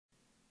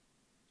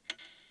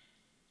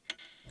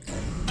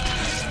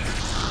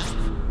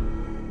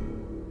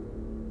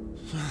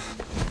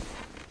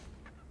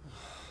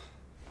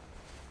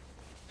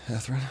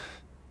Catherine?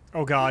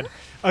 Oh God.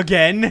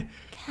 Again?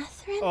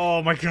 Catherine?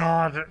 Oh my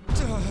God.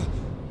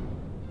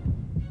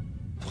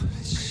 What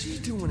is she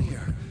doing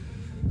here?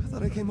 I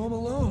thought I came home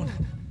alone.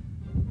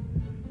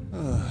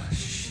 Oh,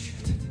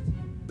 shit.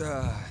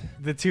 The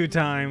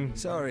 2-time.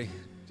 Sorry.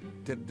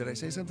 Did I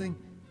say something?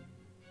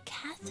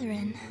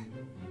 Catherine.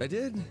 I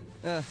did?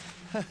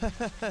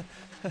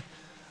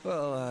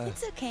 Well,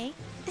 It's okay.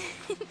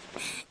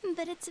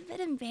 But it's a bit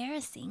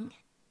embarrassing.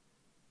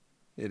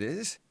 it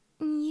is?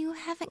 You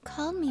haven't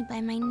called me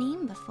by my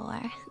name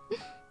before.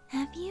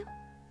 Have you?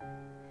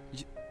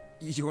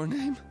 Your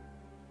name?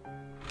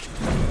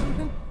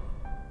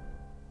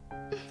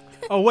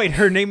 Oh wait,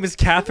 her name is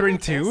Catherine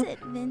What too? is it,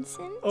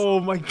 Vincent? Oh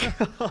my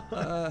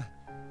God.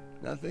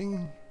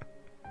 Nothing.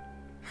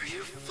 Are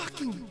you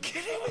fucking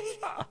kidding me?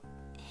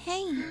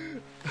 Hey,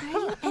 are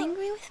you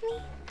angry with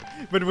me?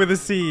 But with a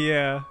C,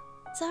 yeah.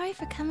 Sorry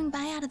for coming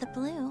by out of the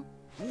blue.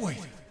 Wait.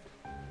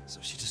 So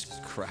she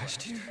just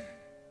crashed here?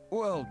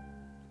 Well,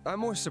 I'm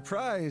more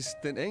surprised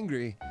than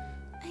angry.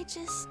 I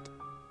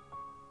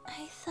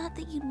thought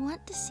that you'd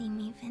want to see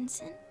me,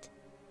 Vincent.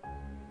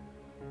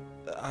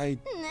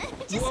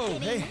 Just Whoa,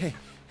 kidding. hey.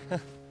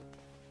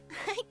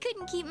 I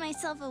couldn't keep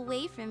myself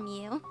away from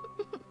you.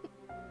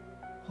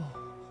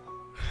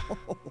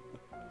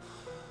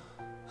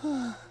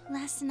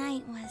 Last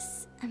night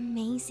was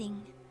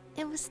amazing.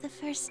 It was the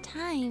first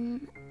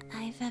time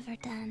I've ever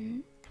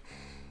done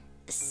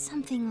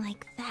something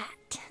like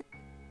that.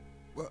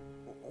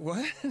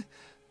 What?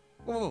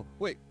 Whoa,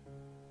 wait.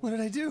 What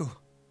did I do?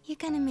 You're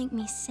gonna make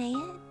me say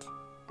it?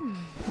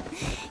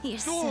 You're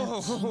so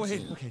Whoa, wait.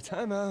 kinky. Okay,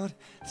 time out.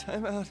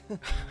 Time out.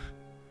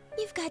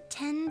 You've got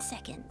 10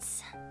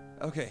 seconds.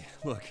 Okay,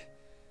 look.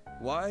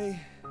 Why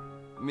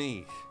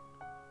me?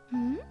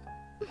 Hmm?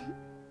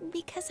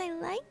 Because I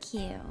like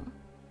you.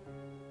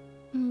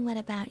 What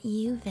about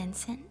you,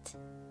 Vincent?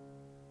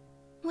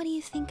 What do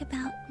you think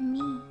about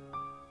me?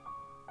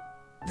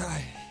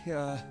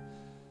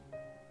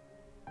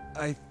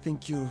 I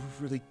think you're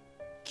really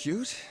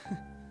cute.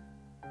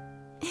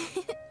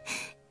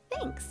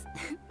 Thanks.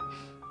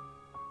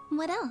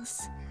 What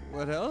else?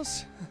 What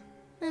else?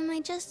 Am I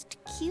just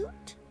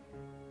cute?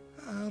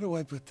 How do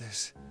I put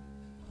this?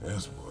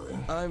 Yes, boy.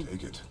 I'm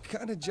Take it.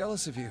 kind of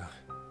jealous of you.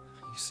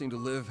 You seem to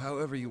live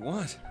however you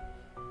want.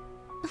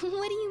 What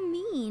do you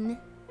mean?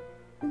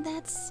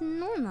 That's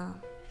normal,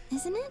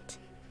 isn't it?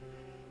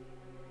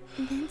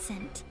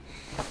 Vincent,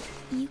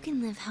 you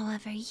can live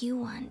however you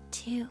want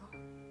too.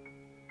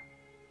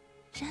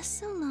 Just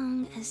so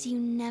long as you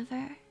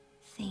never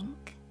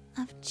think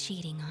of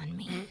cheating on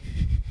me.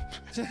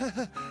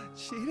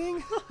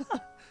 Cheating?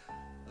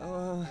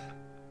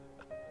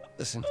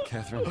 Listen,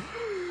 Catherine.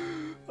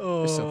 Oh.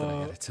 There's something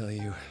I gotta tell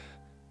you.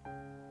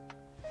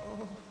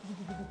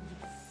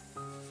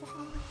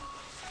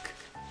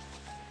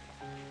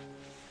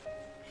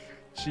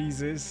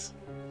 Jesus.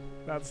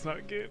 That's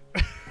not good.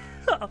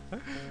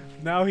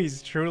 Now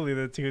he's truly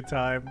the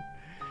 2-time.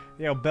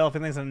 Yo, Bell,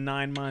 thanks on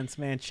 9 months,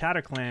 man.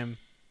 Chatterclam,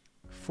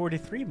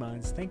 43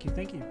 months. Thank you,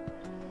 thank you.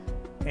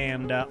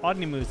 And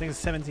Odney Moves, thanks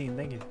for 17.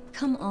 Thank you.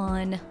 Come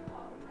on.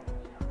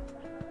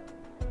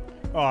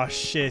 Oh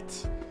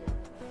shit.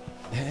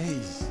 Hey.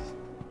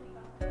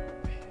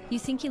 You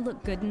think you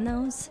look good in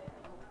those?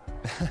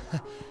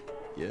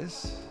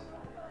 Yes?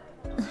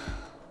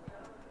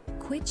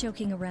 Quit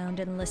joking around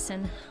and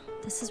listen.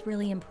 This is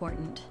really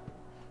important.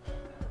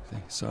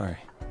 Sorry.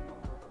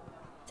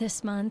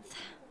 This month,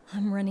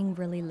 I'm running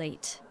really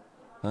late.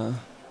 Huh?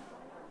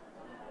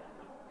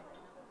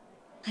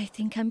 I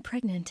think I'm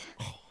pregnant.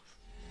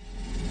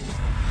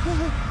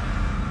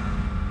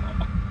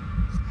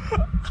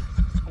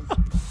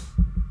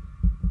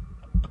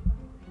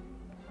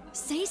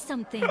 Say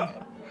something.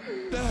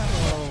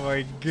 Oh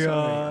my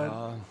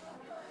God.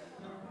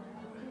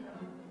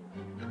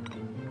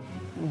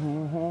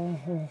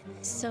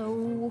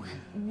 So,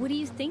 what are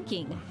you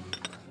thinking?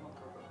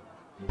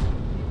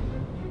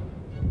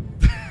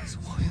 So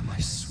why am I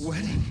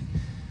sweating?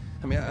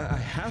 I mean, I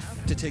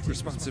have to take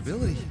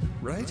responsibility,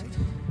 right?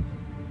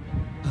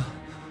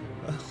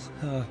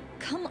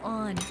 Come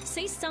on,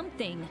 say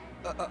something.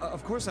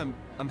 Of course I'm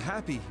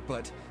happy,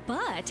 but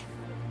But,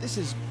 this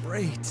is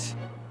great.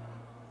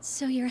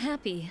 so you're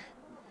happy.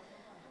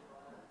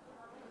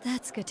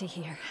 That's good to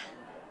hear.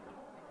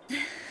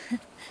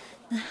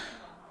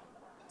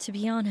 To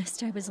be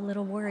honest, I was a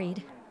little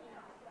worried.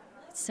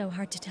 It's so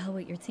hard to tell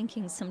what you're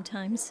thinking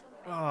sometimes.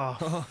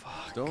 Oh,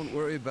 Don't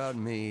worry about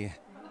me.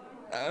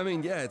 I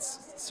mean, yeah,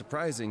 it's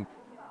surprising,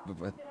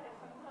 but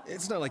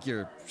it's not like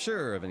you're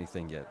sure of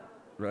anything yet,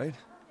 right?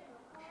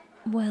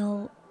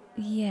 Well,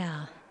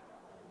 yeah.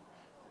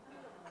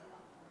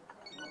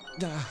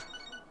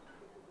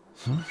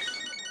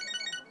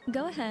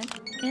 Go ahead,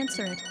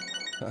 answer it.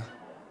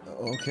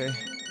 Okay.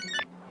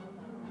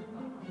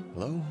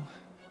 Hello?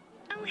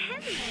 Oh,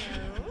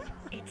 hello.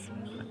 It's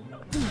me.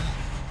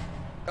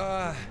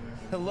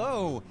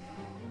 Hello.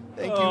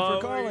 Thank you for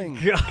calling.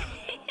 God.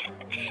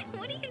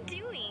 What are you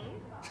doing?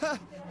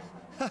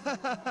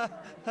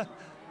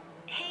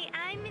 Hey,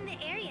 I'm in the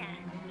area.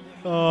 You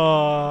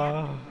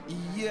Oh.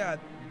 Yeah,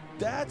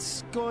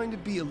 that's going to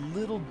be a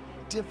little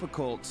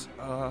difficult.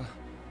 Aw,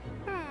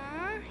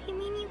 you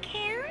mean you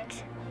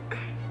can't?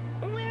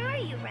 Where are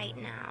you right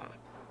now?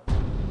 How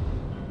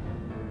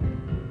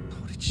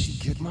did she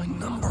get my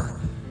number?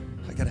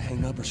 I gotta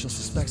hang up or she'll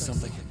suspect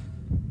something.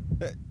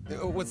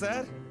 What's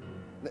that?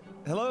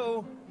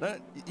 Hello?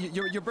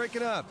 You're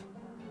breaking up.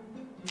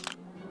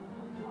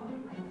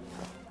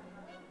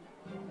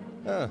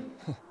 Oh.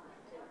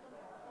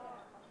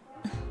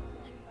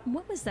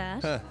 What was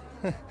that?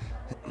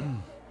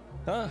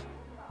 Huh?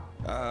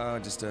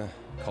 Just a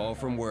call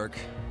from work.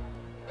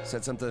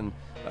 Said something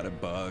about a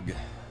bug,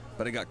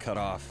 but it got cut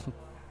off.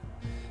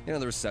 You know,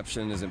 the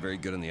reception isn't very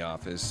good in the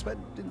office, but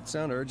it didn't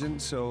sound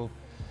urgent, so...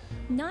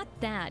 Not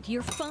that.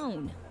 Your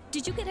phone.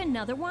 Did you get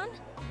another one?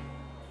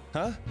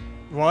 Huh?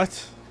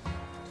 What?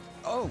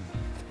 Oh,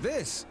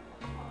 this!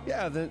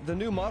 Yeah, the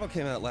new model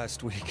came out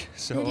last week,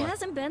 so... It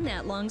hasn't been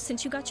that long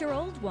since you got your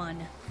old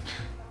one.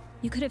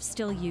 You could have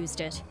still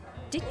used it.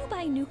 Didn't you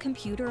buy a new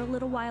computer a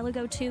little while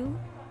ago, too?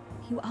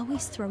 You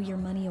always throw your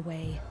money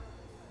away.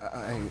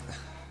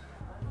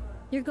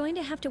 You're going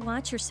to have to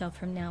watch yourself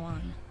from now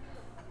on.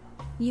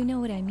 You know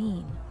what I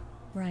mean,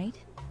 right?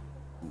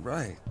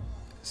 Right.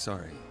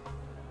 Sorry.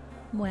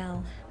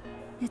 Well,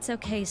 it's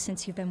okay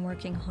since you've been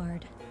working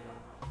hard.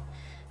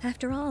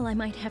 After all, I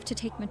might have to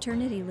take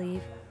maternity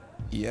leave.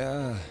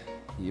 Yeah,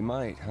 you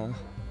might, huh?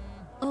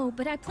 Oh,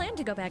 but I plan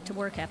to go back to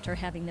work after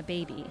having the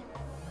baby.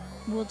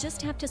 We'll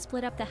just have to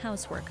split up the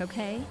housework,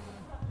 okay?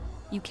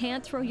 You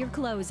can't throw your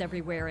clothes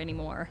everywhere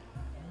anymore.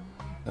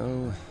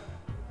 Oh,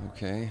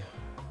 okay.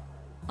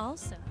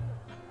 Also,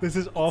 This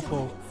is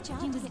awful.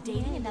 He was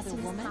dating another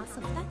woman? That's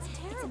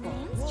terrible.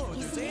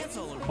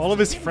 All of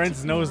his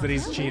friends knows that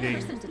he's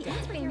cheating.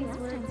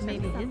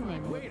 Maybe his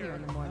name will appear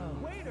in the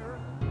morning.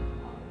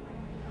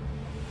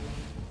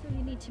 so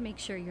you need to make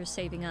sure you're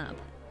saving up.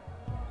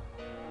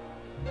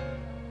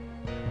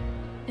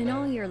 And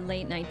all your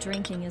late-night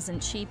drinking isn't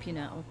cheap, you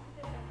know.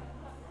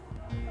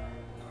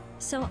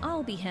 So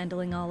I'll be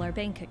handling all our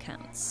bank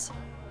accounts.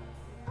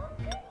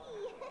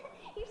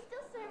 You're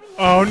still serving.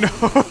 Oh no.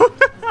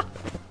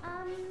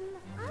 I'll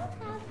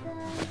have the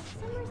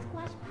summer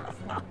squash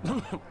pasta.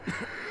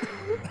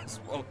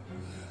 Well,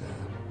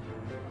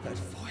 that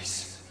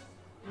voice.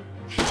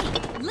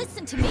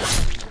 Listen to me!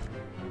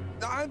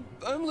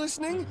 I'm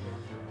listening.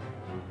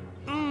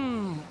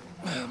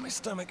 My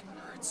stomach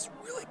hurts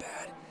really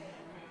bad.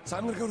 So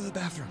I'm gonna go to the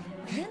bathroom.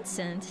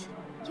 Vincent,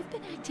 you've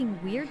been acting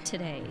weird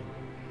today.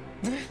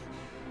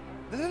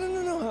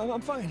 No,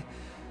 I'm fine.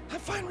 I'm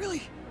fine,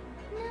 really.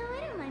 No,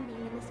 I don't mind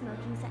being in the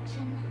smoking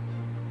section.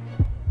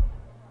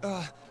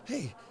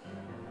 Hey,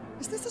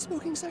 is this the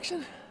smoking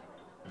section?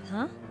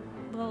 Huh?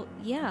 Well,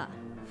 yeah.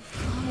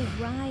 Oh,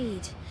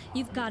 right.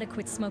 You've got to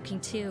quit smoking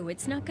too.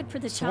 It's not good for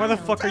the So child. why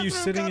the fuck are you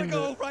Bathroom, sitting gotta in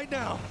go the... right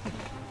now.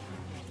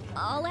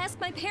 I'll ask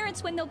my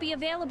parents when they'll be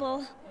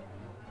available.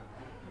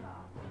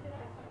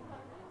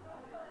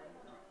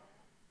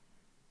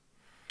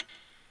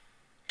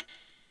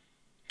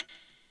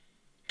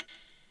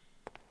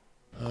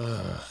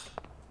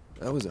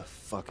 That was a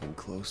fucking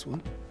close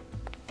one.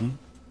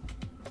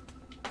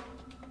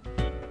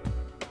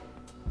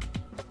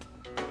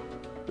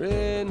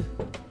 Rin,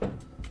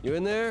 you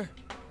in there?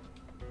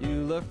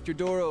 You left your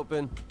door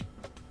open.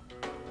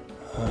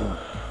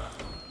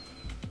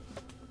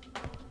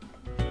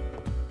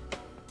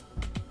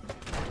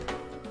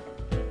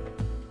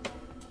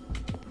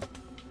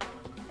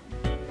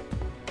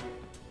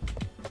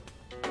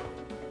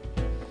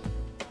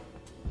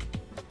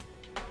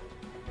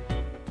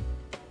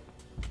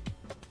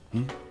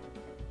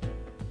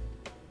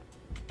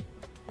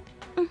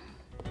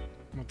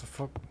 What the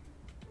fuck?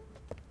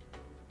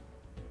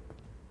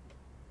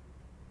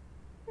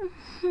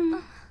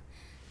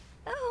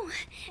 Oh,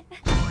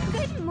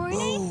 good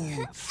morning.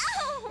 Whoa.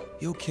 Ow!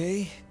 You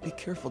okay? Be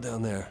careful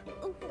down there.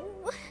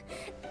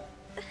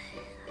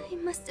 I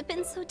must have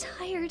been so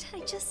tired. I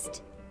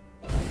just...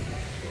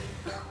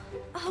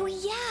 Oh,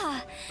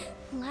 yeah.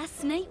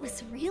 Last night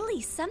was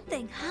really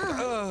something,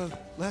 huh?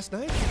 Last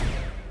night?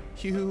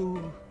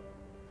 You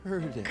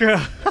heard it.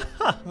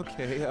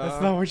 Okay,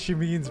 That's not what she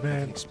means, I can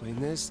man. explain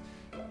this.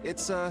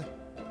 It's not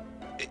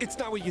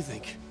what you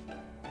think.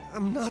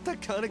 I'm not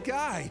that kind of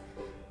guy.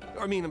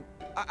 I mean,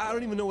 I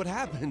don't even know what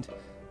happened.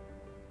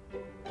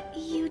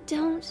 You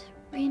don't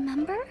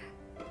remember?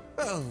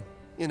 Well,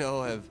 you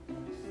know, I've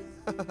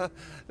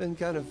been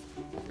kind of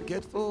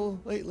forgetful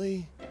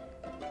lately.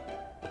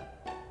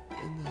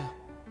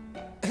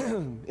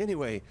 And,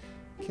 anyway,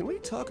 can we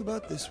talk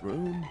about this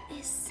room?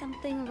 Is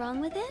something wrong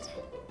with it?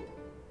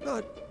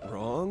 Not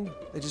wrong.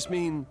 I just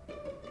mean,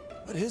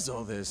 what is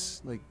all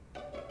this? Like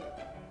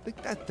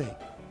that thing.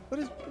 What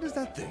is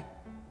that thing?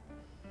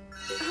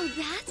 Oh,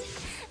 that?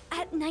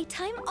 At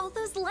nighttime, all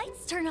those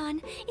lights turn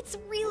on. It's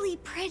really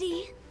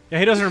pretty. Yeah,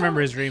 he doesn't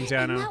remember his dreams,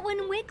 yeah, I And know. that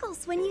one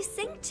wiggles when you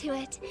sing to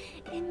it.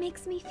 It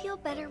makes me feel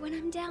better when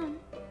I'm down.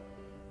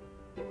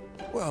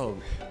 Well,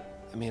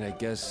 I mean, I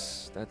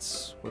guess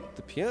that's what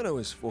the piano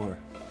is for,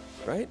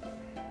 right?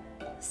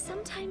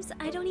 Sometimes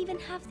I don't even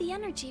have the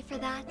energy for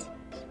that.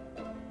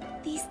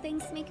 These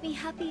things make me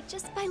happy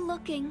just by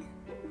looking.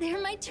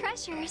 They're my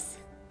treasures.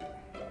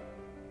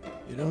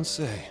 You don't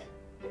say.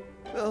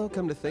 Well,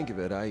 come to think of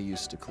it, I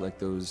used to collect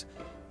those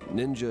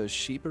ninja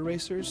sheep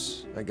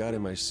erasers I got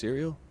in my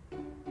cereal.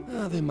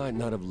 Well, they might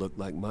not have looked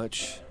like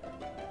much,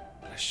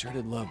 but I sure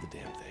did love the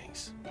damn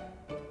things.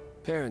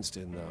 Parents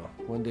didn't, though.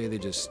 One day they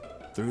just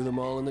threw them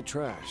all in the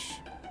trash.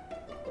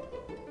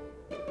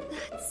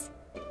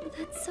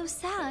 That's so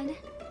sad.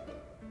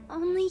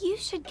 Only you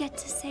should get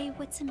to say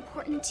what's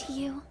important to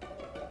you.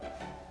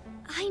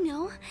 I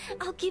know.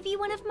 I'll give you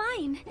one of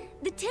mine.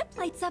 The tip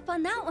lights up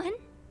on that one.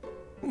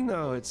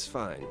 No, it's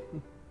fine.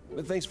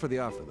 But thanks for the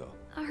offer, though.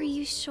 Are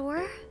you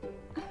sure?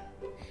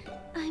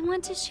 I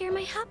want to share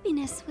my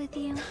happiness with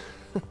you.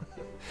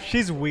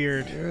 She's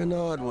weird. You're an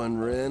odd one,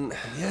 Rin.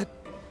 And yet,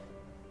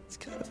 it's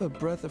kind of a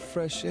breath of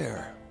fresh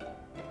air.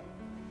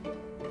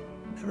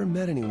 Never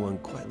met anyone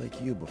quite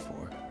like you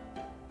before.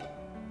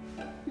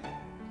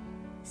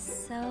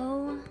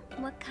 So,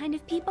 what kind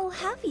of people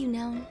have you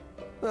known?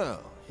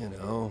 Well, you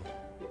know,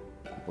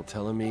 people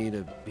telling me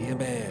to be a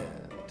man,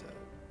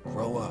 to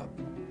grow up.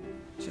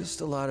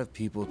 Just a lot of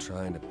people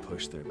trying to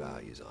push their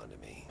values onto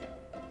me,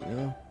 you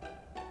know?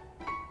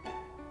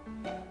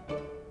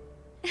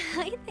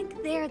 I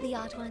think they're the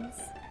odd ones.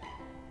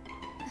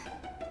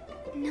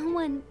 No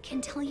one can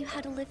tell you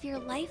how to live your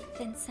life,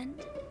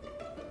 Vincent.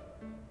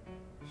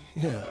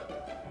 Yeah.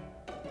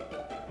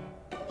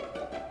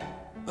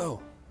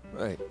 Oh,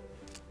 right.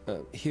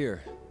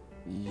 Here.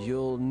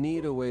 You'll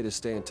need a way to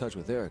stay in touch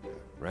with Erica,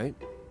 right?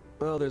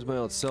 Well, there's my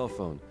old cell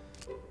phone.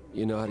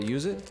 You know how to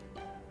use it?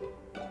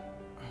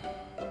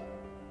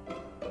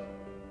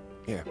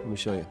 Here, let me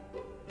show you.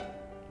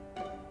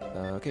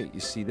 Okay, you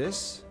see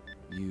this?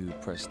 You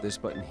press this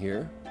button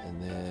here,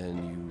 and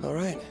then you... All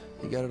right,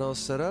 you got it all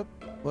set up?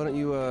 Why don't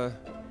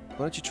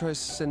you try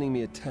sending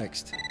me a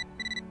text?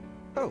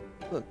 Oh,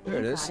 look, there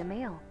it is.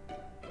 Mail.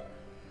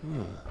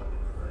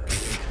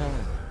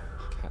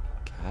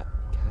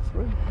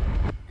 Catherine?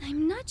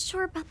 I'm not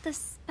sure about the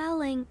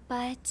spelling,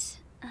 but,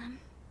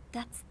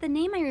 that's the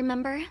name I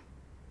remember.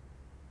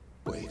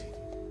 Wait,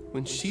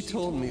 when she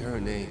told me her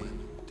name,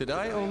 did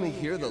I only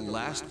hear the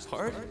last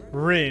part?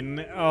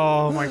 Rin.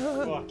 Oh my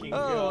fucking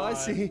god. Oh, I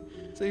see.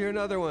 So you're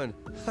another one.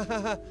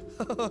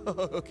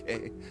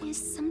 Okay.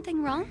 Is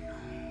something wrong?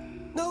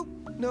 No,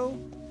 no.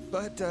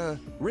 But,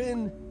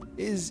 Rin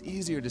is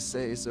easier to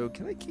say, so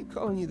can I keep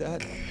calling you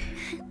that?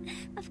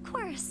 Of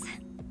course.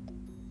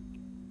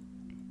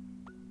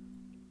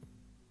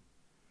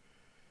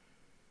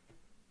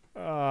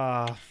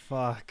 Oh,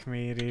 fuck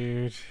me,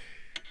 dude.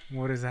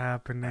 What is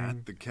happening?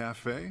 At the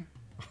cafe?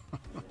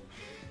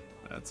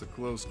 That's a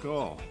close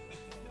call.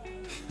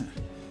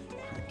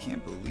 I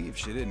can't believe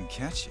she didn't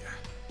catch you.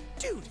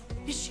 Dude,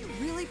 is she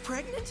really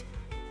pregnant?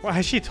 What,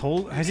 has he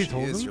told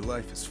him? Your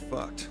life is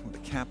fucked with a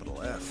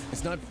capital F.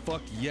 It's not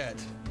fucked yet.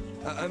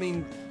 I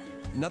mean,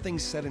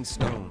 nothing's set in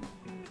stone.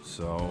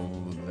 So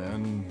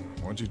then,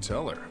 what'd you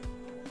tell her?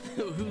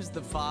 Who's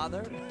the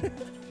father?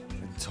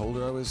 I told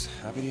her I was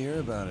happy to hear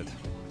about it.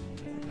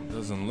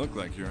 Doesn't look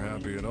like you're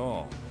happy at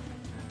all.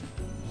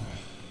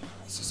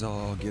 This is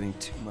all getting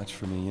too much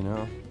for me, you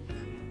know?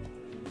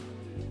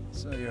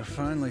 So you're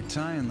finally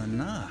tying the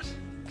knot.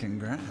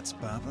 Congrats,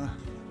 Papa.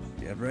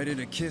 Get ready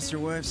to kiss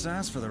your wife's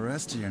ass for the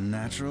rest of your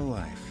natural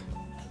life.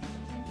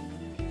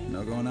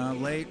 No going out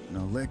late,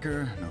 no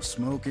liquor, no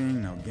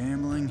smoking, no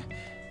gambling.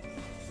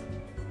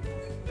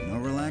 No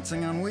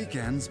relaxing on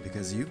weekends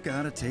because you've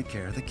got to take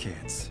care of the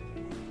kids.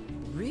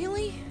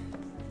 Really?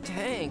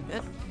 Dang,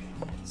 that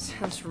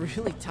sounds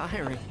really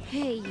tiring.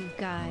 Hey, you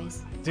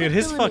guys. Dude, Quit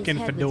his filling fucking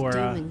head with fedora.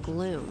 doom and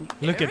gloom.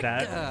 Look at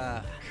that.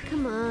 Erica.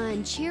 Come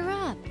on, cheer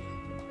up.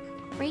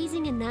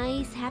 Raising a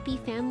nice, happy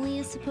family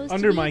is supposed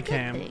Under to be my a good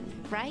cam. thing,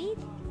 right?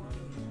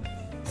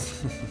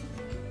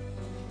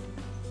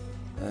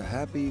 A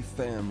happy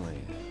family.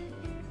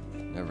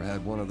 Never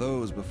had one of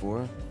those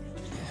before.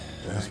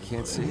 I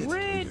can't see it.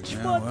 Rich,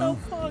 Yeah, what well, the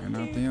fuck? you're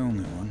not dude? the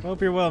only one.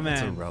 Hope you're well,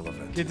 It's man.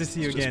 irrelevant. Good to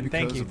see you It's just again.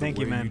 Thank because you, of the thank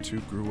you, way man. You two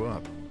grew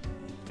up.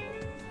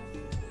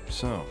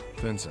 So,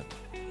 Vincent,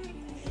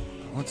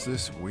 what's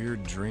this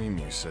weird dream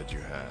you said you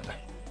had?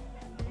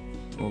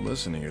 We'll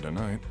listen to you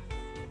tonight.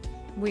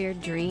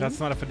 Weird dream. That's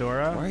not a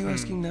fedora? Why are you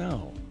asking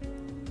now?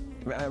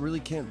 I really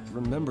can't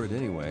remember it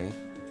anyway.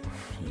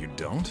 You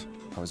don't?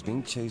 I was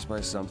being chased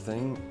by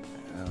something.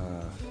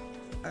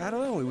 I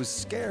don't know, it was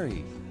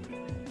scary.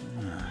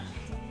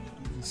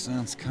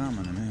 Sounds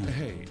common to me.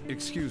 Hey,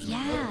 excuse me.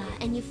 Yeah,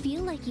 and you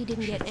feel like you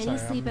didn't get any Sorry,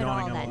 I'm sleep at all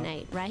gnawing a that lot.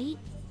 night, right?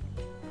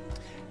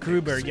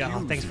 Gruber, yeah,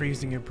 Excuse thanks for you.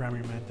 using your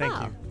primary, man. Thank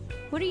oh, you.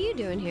 what are you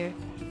doing here?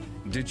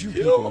 Did you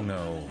people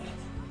know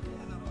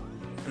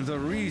the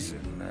reason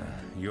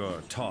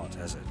you're taught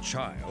as a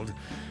child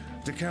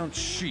to count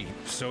sheep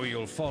so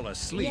you'll fall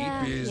asleep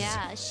is...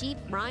 Yeah, sheep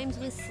rhymes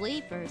with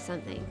sleep or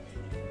something.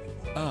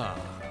 Ah,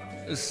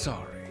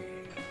 sorry.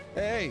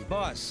 Hey,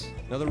 boss,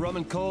 another rum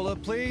and cola,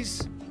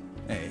 please?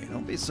 Hey,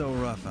 don't be so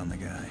rough on the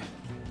guy.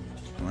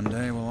 One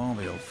day we'll all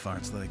be old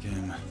farts like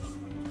him.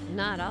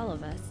 Not all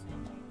of us.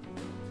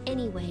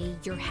 Anyway,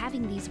 you're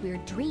having these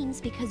weird dreams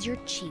because you're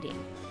cheating.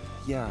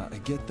 Yeah, I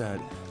get that.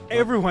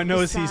 Everyone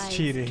knows Besides, he's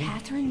cheating.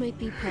 Catherine might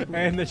be pregnant,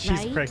 And that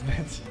she's right?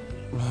 pregnant.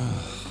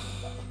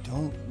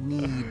 Don't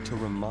need to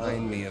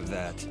remind me of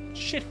that.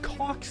 Shit, It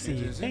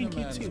Coxie. is in Thank a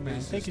you man's too,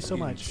 man. Thank you so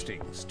much.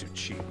 instincts to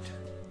cheat.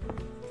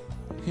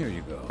 Here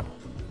you go.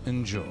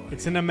 Enjoy.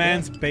 It's in a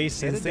man's base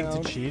Sit it instinct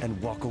down to cheat.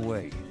 and walk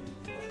away.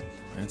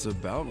 It's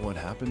about what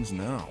happens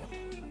now.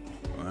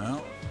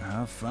 Well,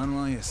 have fun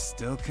while you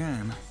still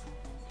can.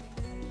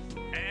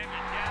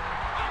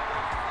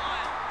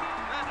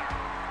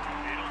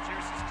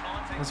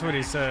 That's what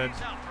he said.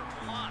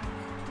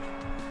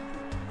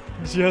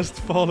 Just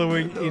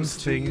following Those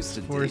two used instincts,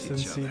 to Force date and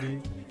each other.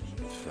 CD.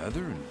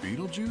 Feather and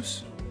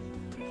Beetlejuice?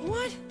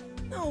 What?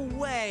 No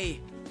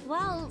way.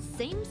 Well,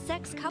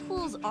 same-sex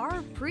couples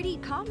are pretty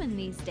common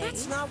these days.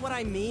 That's not what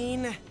I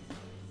mean.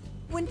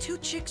 When two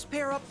chicks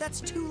pair up,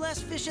 that's two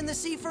less fish in the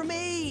sea for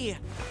me.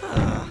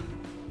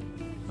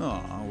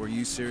 Aw, were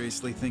you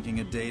seriously thinking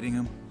of dating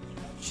him?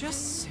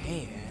 Just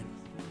saying.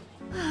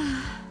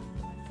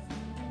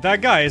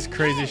 That guy is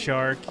Crazy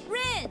Shark.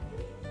 Rin!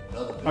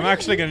 I'm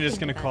actually just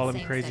gonna about call him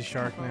same-sex Crazy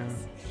Shark now.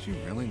 couples? Did you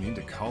really need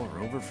to call her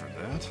over for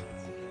that?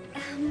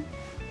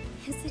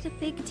 Is it a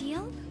big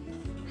deal?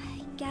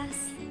 I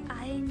guess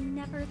I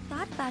never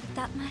thought about it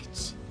that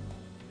much.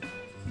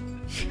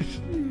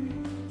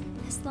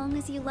 As long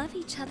as you love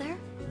each other.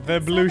 The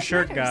that's all blue that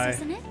shirt matters, guy.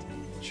 Isn't it?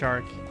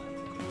 Shark.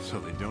 So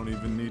they don't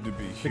even need to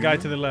be The guy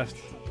to the left.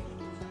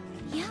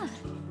 Yeah.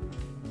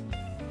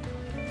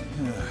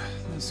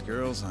 This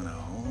girl's on a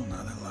whole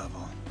nother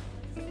level.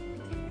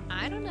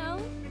 I don't know.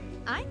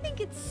 I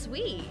think it's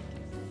sweet.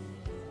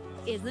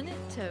 Isn't it,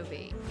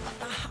 Toby?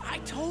 I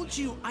told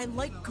you I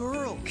like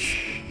girls.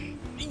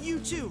 You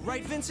too,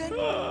 right, Vincent?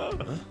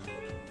 I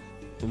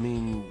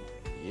mean,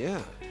 yeah.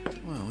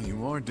 Well,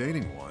 you are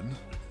dating one.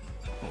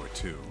 Or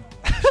two.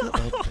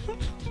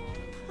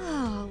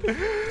 Oh.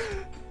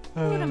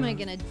 What am I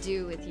gonna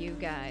do with you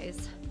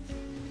guys?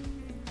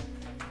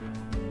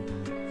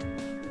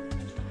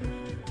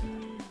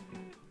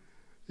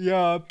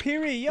 Yeah,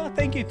 Piri, yeah,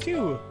 thank you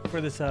too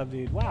for the sub,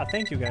 dude. Wow,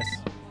 thank you guys.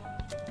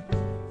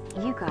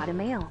 You got a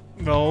mail.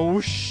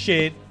 Oh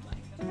shit.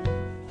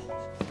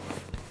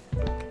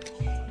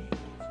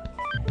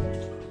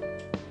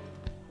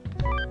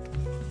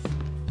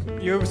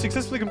 You have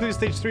successfully completed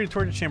stage 3 of the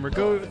torture chamber.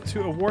 Go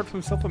to award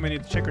from supplement menu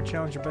to check or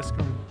challenge your best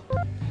score.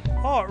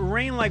 Oh,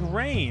 rain like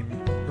rain.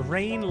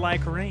 Rain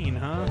like rain,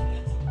 huh?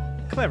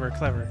 Clever,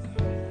 clever.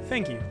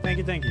 Thank you, thank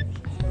you, thank you.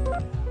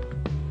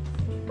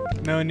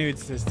 No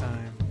nudes this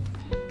time.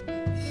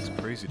 It's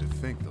crazy to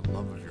think the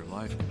love of your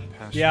life can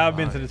pass Yeah, you I've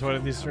been by to the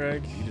toilet without Easter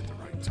egg. meet at the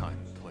right time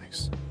and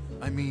place.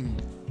 I mean,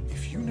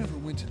 if you never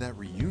went to that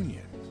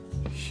reunion,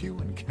 you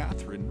and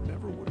Catherine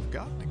never would have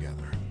gotten together.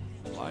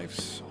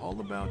 Life's all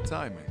about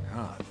timing,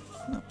 huh?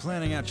 Not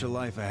planning out your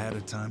life ahead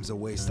of time's a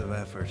waste of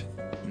effort.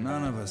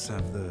 None of us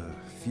have the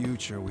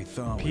future we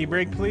thought. Pee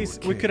break, please.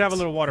 We could have a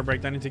little water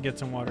break. I need to get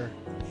some water.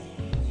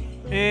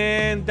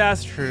 And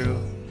that's true.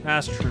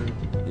 That's true.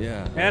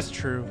 Yeah. That's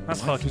true.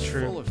 That's Life fucking is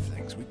true. full of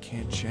things we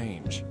can't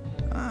change.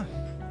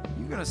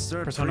 You gonna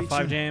start Persona 5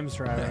 preaching? James,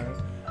 right? Hey,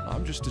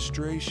 I'm just a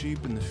stray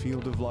sheep in the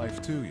field of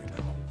life too, you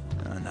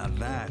know. Now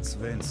that's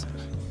Vincent.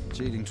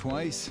 Cheating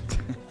twice?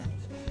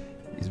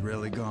 He's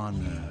really gone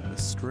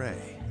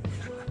astray.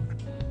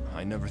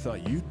 I never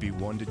thought you'd be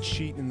one to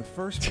cheat in the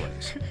first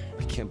place.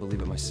 I can't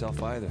believe it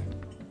myself either.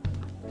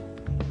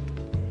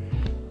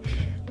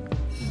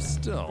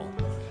 Still,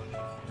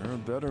 you're a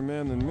better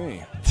man than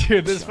me.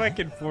 Dude, this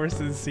fucking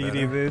forces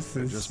CD. Better. This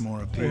They're is just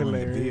more appealing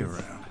to be hilarious.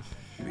 around.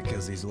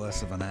 Because he's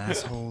less of an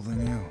asshole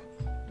than you.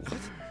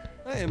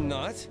 I am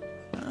not.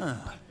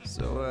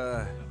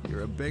 So,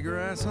 you're a bigger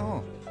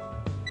asshole?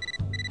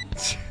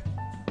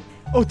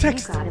 Oh,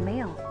 text! You got a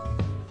mail.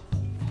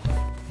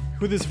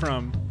 Who this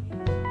from?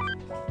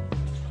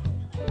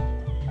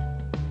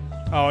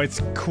 Oh, it's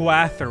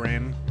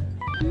Catherine.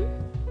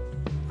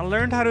 I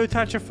learned how to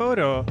attach a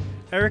photo.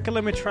 Erica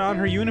let me try on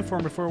her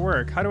uniform before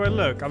work. How do I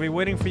look? I'll be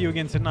waiting for you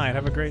again tonight.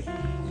 Have a great...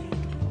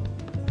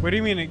 What do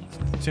you mean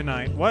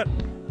tonight? What?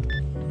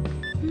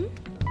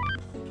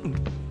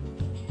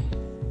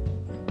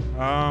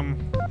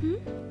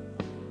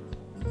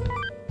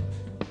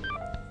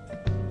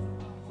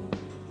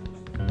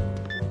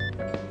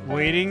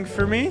 Waiting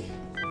for me?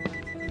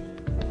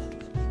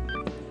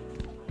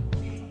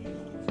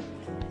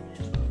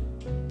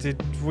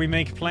 Did we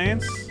make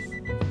plans?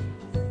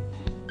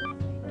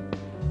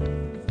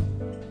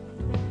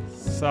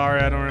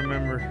 Sorry, I don't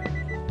remember.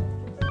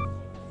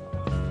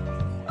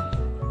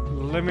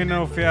 Let me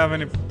know if you have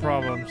any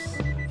problems.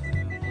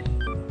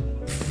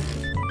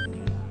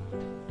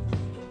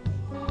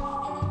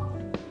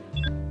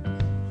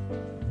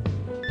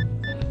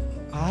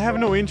 I have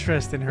no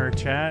interest in her,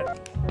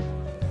 chat.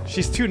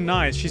 She's too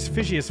nice. She's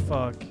fishy as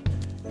fuck.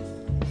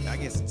 I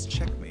guess it's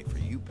checkmate for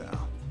you,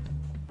 pal.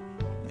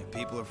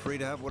 People are free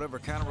to have whatever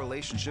kind of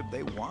relationship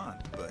they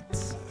want,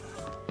 but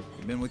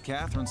you've been with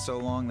Catherine so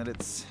long that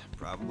it's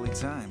probably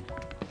time.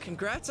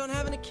 Congrats on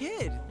having a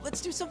kid.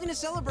 Let's do something to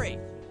celebrate.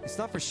 It's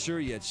not for sure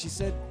yet. She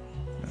said...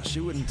 Now, she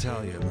wouldn't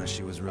tell you unless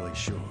she was really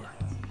sure.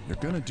 You're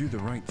gonna do the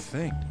right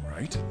thing,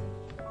 right?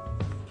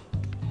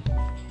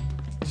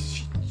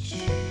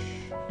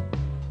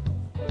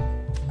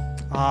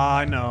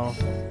 I know.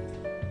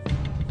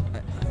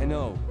 I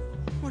know.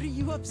 What are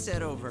you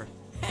upset over?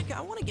 Heck,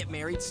 I want to get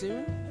married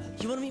soon.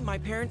 You want to meet my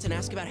parents and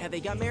ask about how they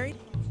got married?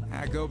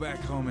 Ah, go back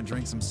home and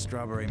drink some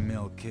strawberry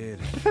milk, kid.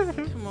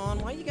 Come on,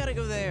 why you gotta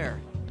go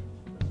there?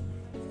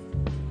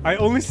 I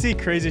only see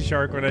Crazy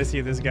Shark when I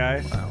see this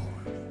guy. Well,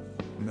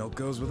 milk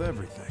goes with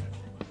everything.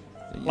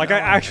 Like, I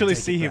actually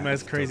see him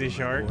as Crazy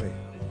Shark.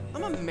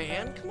 I'm a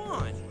man, come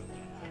on.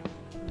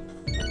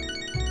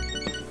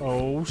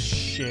 Oh,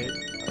 shit.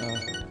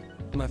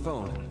 My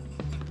phone.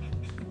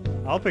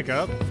 I'll pick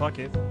up. Fuck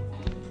it.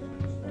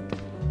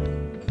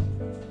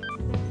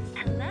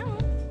 Hello?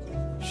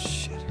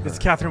 Shit. It's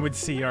Catherine with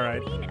C,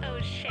 alright.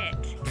 Oh shit.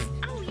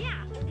 Oh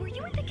yeah, were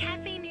you at the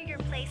cafe near your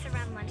place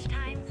around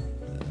lunchtime?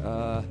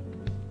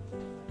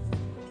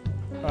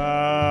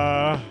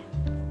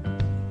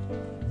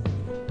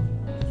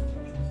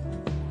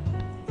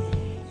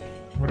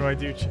 What do I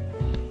do?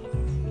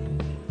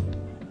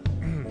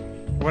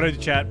 What do I do,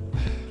 chat?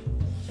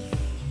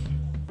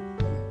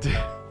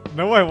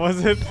 No, I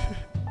wasn't.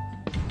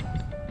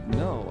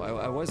 No,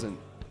 I wasn't.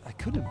 I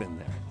couldn't have been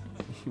there.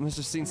 You must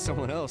have seen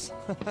someone else.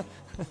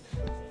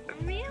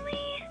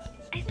 Really?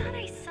 I thought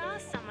I saw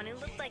someone who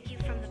looked like you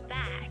from the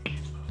back.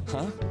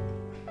 Huh?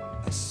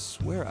 I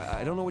swear,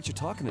 I don't know what you're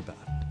talking about.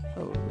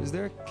 Oh, is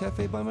there a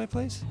cafe by my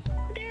place?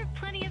 There are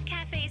plenty of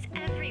cafes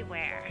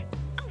everywhere.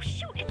 Oh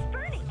shoot, it's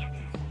burning.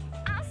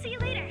 I'll see you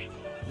later.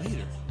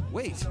 Later?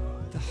 Wait,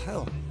 what the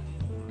hell?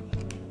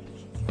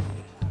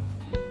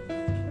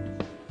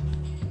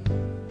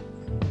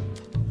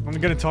 I'm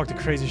gonna talk to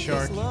Crazy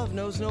Shark. This love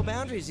knows no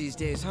boundaries these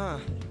days, huh?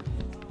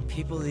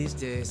 People these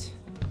days.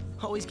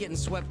 Always getting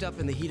swept up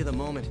in the heat of the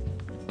moment.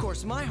 Of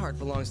course, my heart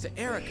belongs to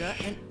Erica,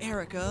 and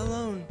Erica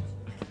alone.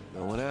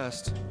 No one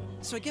asked.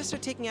 So I guess they're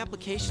taking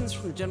applications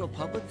from the general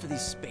public for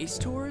these space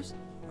tours?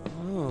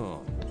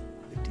 Oh,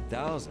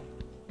 50,000.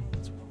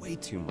 That's way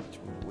too much.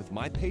 With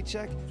my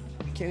paycheck,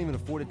 I can't even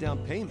afford a down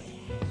payment.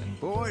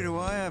 Boy, do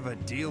I have a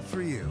deal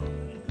for you.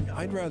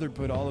 I'd rather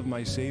put all of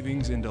my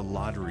savings into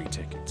lottery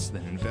tickets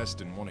than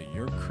invest in one of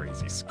your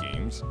crazy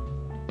schemes.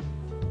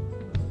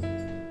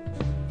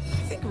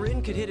 I think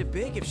Rin could hit it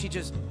big if she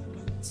just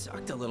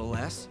sucked a little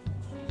less.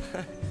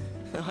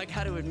 I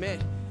gotta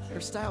admit, her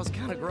style's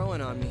kinda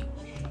growing on me.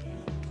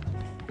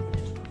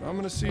 I'm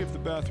gonna see if the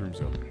bathroom's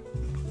open.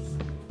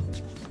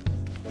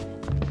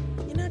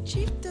 You know,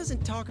 Chief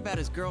doesn't talk about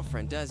his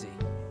girlfriend, does he?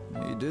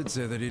 He did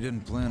say that he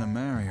didn't plan to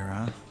marry her,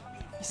 huh?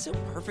 He's so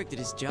perfect at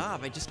his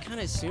job, I just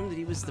kinda assumed that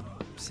he was the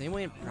same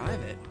way in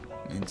private.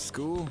 In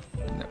school,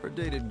 never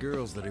dated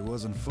girls that he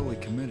wasn't fully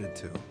committed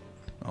to.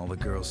 All the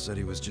girls said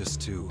he was just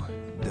too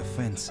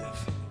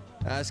defensive.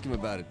 Ask him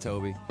about it,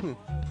 Toby.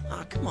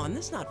 Aw, come on,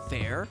 that's not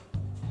fair.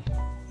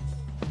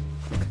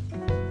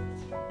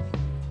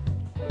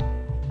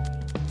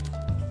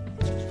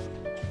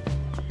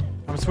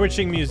 I'm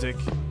switching music.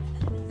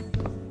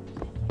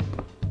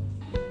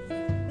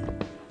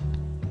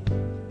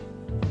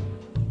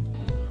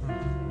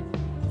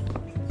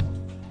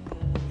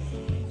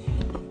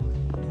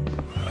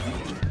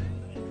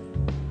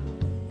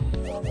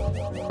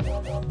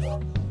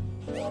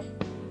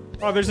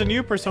 Oh, there's a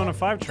new Persona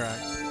 5 track.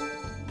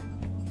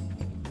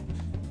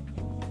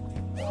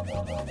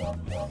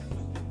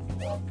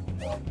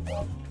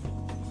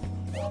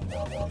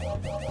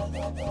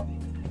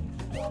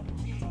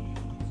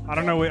 I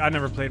don't know. I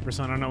never played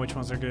Persona. I don't know which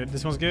ones are good.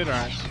 This one's good?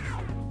 Alright.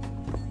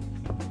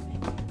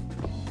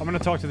 I'm gonna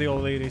talk to the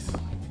old ladies.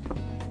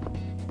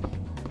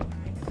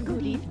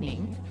 Good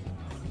evening.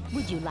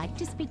 Would you like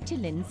to speak to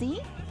Lindsay?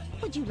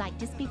 Would you like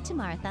to speak to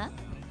Martha?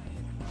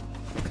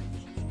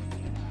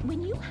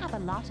 When you have a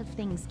lot of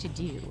things to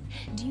do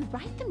you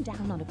write them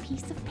down on a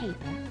piece of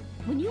paper?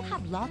 When you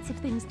have lots of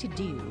things to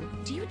do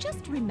you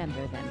just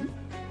remember them?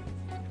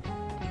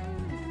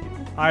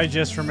 I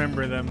just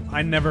remember them.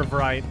 I never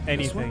write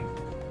anything.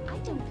 I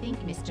don't think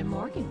Mr.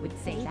 Morgan would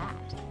say that.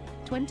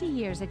 20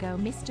 years ago,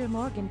 Mr.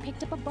 Morgan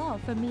picked up a ball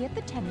for me at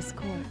the tennis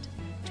court.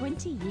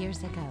 20 years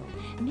ago,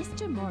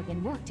 Mr.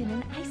 Morgan worked in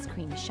an ice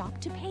cream shop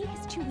to pay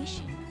his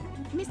tuition.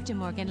 Mr.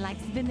 Morgan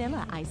likes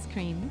vanilla ice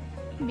cream.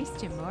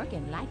 Mr.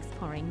 Morgan likes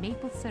pouring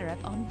maple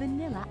syrup on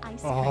vanilla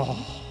ice cream.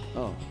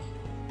 Oh.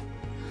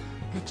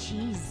 The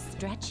cheese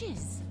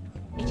stretches.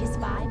 It is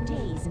 5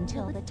 days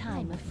until the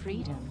time of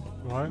freedom.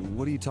 What?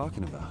 What are you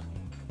talking about?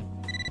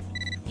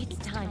 It's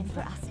time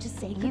for us to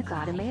say goodbye. You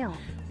got a mail.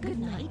 Good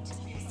night.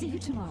 See you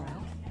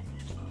tomorrow.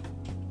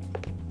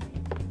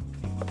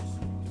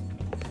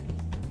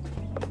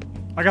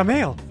 I got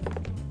mail.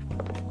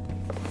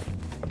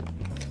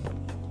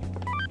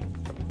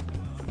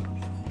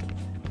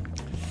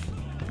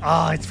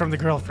 Ah, it's from the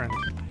girlfriend.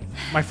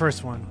 My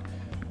first one.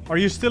 Are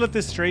you still at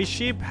this stray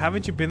sheep?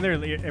 Haven't you been there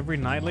every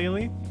night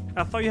lately?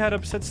 I thought you had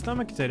upset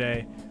stomach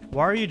today.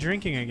 Why are you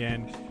drinking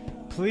again?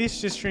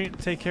 Please just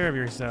take care of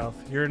yourself.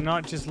 You're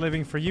not just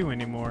living for you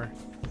anymore.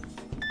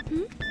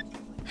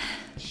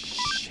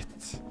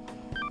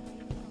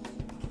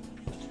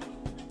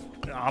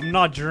 I'm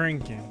not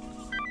drinking.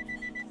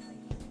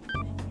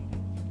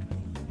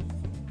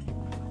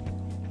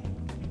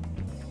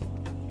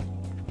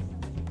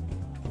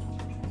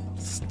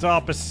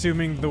 Stop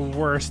assuming the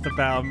worst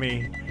about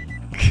me.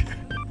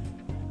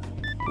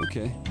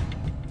 Okay.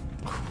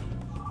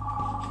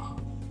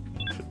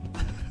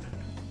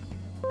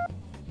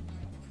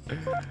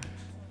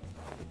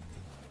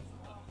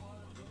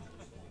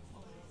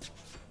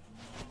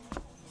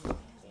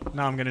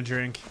 Now I'm gonna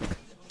drink.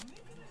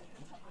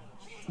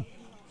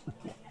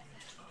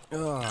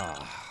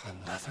 Ah,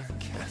 another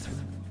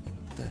Catherine.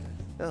 The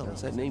hell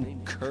is that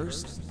name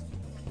cursed?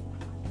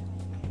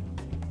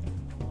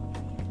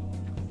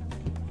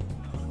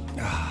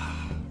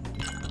 Ah,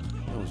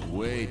 that was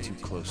way too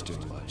close to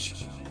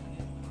much.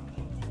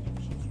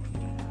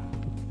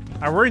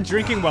 I weren't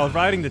drinking while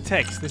writing the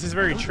text. This is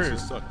very true.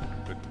 This is sudden,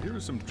 but here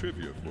is some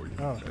trivia for you,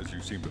 Oh. as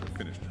you seem to have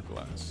finished your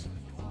glass.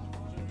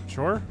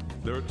 Sure.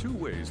 There are two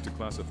ways to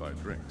classify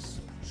drinks,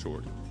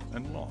 short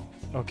and long.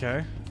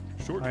 Okay.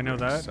 Short I know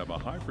drinks that. have a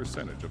high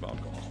percentage of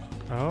alcohol.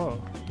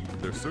 Oh.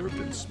 They're served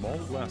in small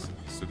glasses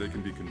so they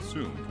can be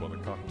consumed while the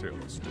cocktail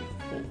is still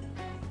full.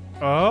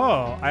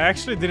 Oh, I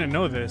actually didn't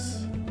know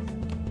this.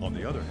 On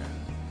the other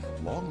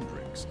hand, long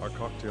drinks are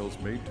cocktails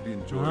made to be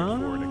enjoyed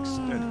for an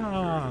extended period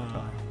of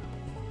time.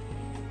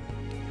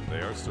 They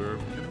are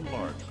served in a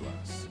large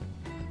glass.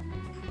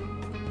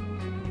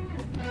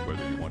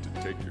 Whether you want to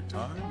take your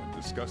time and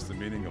discuss the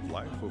meaning of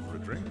life over a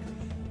drink,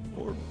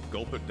 or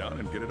gulp it down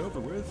and get it over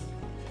with,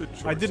 the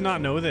choice I did is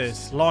not know yours.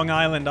 this. Long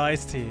Island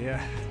iced tea.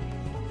 Yeah.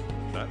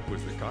 That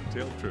was the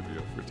cocktail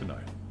trivia for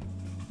tonight.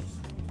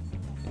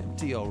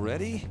 Empty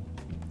already?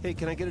 Hey,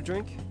 can I get a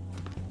drink?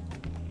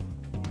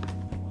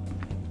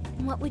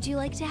 What would you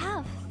like to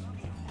have?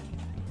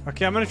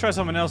 Okay, I'm gonna try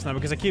something else now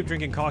because I keep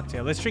drinking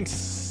cocktail. Let's drink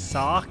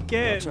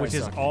sake, which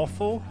is sake.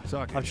 awful.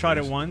 Sake, I've tried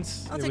it please.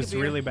 once. I'll It take a was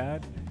beer. really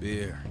bad.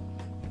 Beer.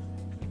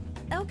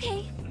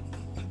 Okay.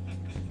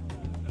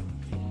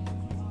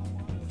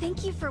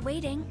 Thank you for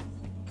waiting.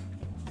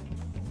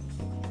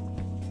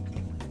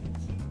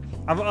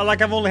 I've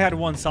only had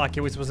one sake,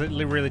 which was a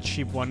really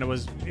cheap one.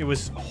 It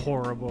was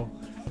horrible.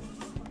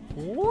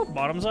 Ooh,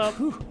 bottoms up.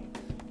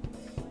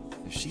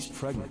 If she's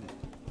pregnant,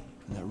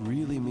 then that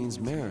really means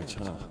marriage,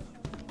 huh?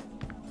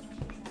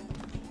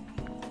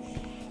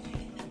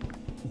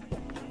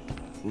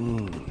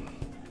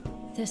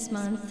 This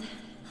month,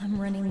 I'm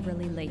running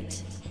really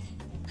late.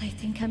 I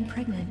think I'm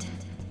pregnant.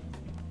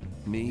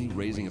 Me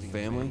raising a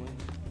family?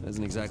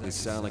 Doesn't exactly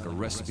sound like a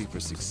recipe for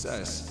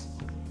success.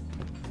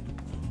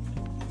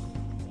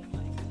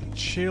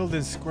 Chilled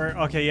and square.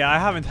 Okay, yeah, I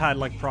haven't had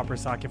like proper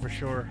sake for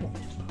sure.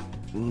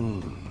 I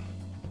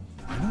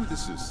know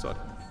this is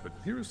sudden, but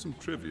here is some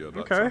trivia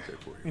about Okay, sake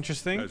for you.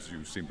 interesting. As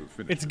you seem to have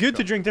finished It's your good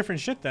to cup. drink different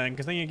shit then,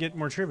 because then you get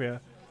more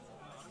trivia.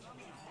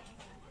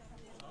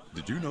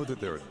 Did you know that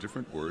there are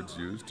different words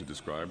used to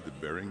describe the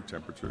varying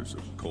temperatures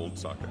of cold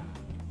sake?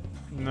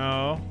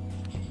 No.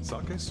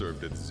 Sake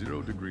served at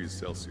 0 degrees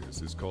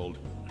Celsius is called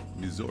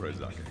Mizore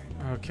sake.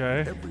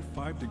 Okay. Every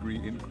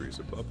 5-degree increase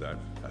above that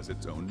has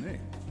its own name,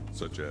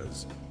 such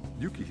as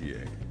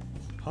Yukihie,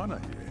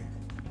 Hanahie,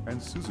 and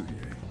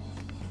Suzuhie.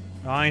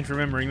 I ain't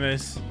remembering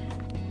this.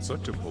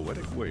 Such a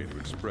poetic way to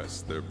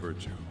express their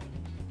virtue.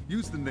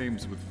 Use the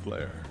names with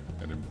flair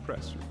and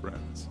impress your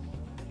friends.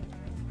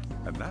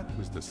 And that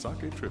was the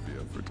sake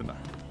trivia for tonight.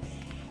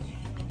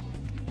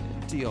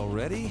 Empty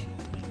already?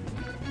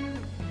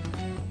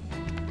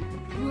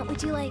 What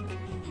would you like?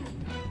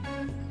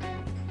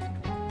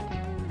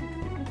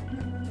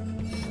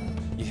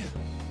 Yeah.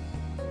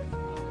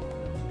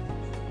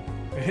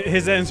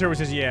 His answer was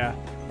just yeah.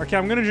 Okay,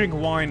 I'm gonna drink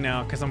wine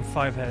now because I'm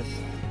 5 head.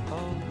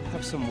 I'll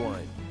have some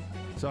wine.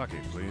 Sake,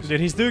 please. Dude,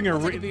 he's doing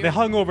I'll take a beer. the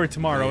hungover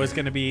tomorrow is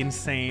gonna be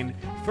insane.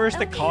 First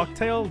a Okay.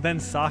 cocktail,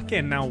 then sake,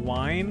 and now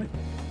wine.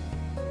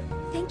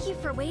 Thank you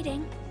for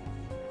waiting.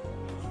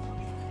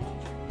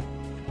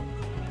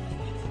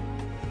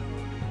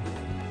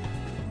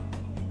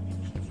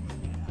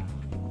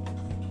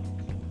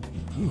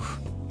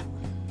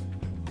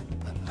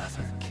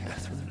 Another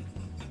Catherine?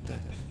 The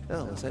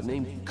hell is that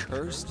name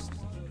cursed?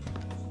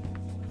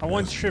 I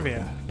want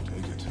trivia.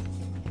 Take it.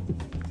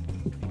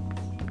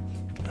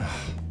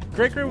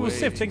 Great Great was Way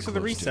Sif, too thanks for the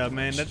close to resub,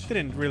 man. That much.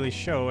 didn't really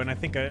show, and I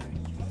think yeah,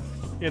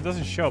 it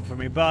doesn't show up for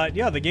me. But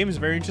yeah, the game is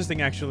very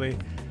interesting actually.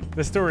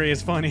 The story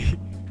is funny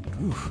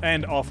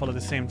and awful at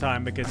the same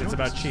time because it's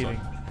about cheating.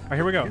 Alright,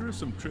 here we go. Here is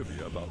some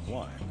trivia about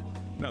wine,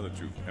 now that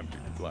you've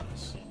emptied the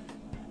glass.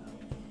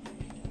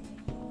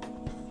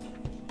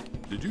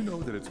 Did you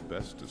know that it's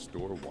best to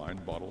store wine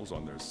bottles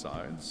on their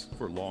sides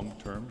for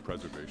long-term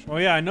preservation? Well,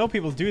 yeah, I know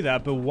people do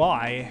that, but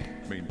why?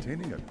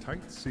 Maintaining a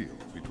tight seal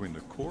between the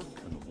cork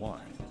and the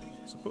wine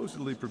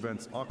supposedly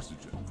prevents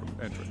oxygen from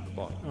entering the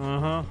bottle.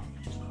 Uh-huh.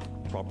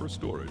 Proper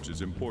storage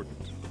is important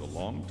for the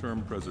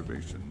long-term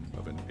preservation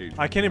of an aging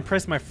I can wine.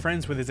 impress my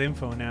friends with his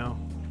info now.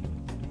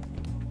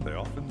 They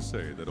often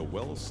say that a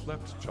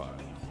well-slept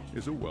child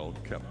is a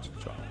well-kept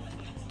child.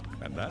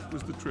 And that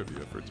was the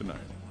trivia for tonight.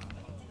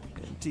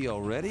 Empty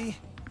already?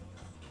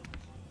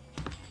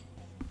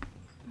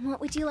 What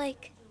would you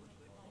like?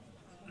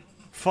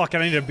 Fuck, I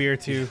need a beer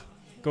too.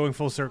 Going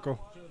full circle.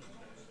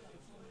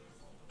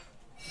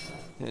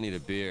 I need a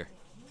beer.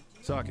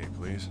 Sake,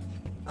 please.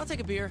 I'll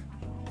take a beer.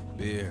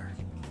 Beer.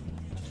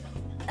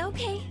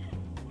 Okay.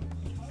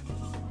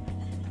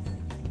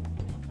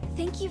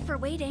 Thank you for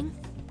waiting.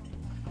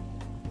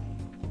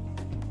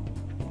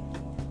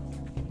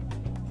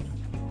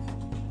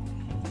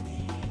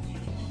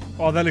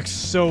 Oh, that looks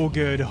so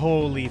good.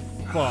 Holy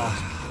fuck.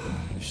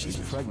 If she's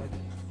pregnant,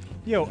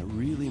 Yo. that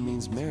really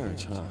means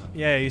marriage, huh?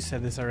 Yeah, you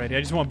said this already.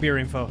 I just want beer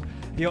info.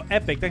 Yo,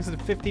 Epic, thanks for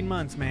the 15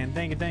 months, man.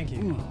 Thank you, thank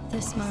you.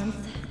 This month,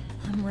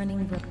 I'm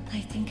running.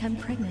 I think I'm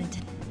pregnant.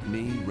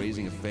 Me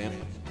raising a family.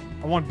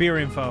 I want beer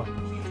info.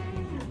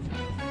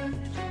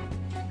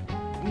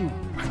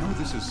 I know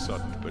this is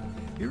sudden, but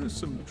here is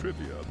some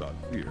trivia about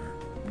beer.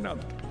 Now,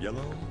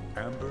 yellow,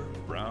 amber,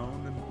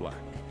 brown, and black.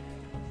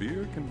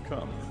 Beer can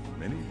come in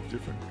many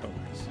different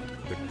colors.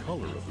 The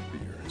color of the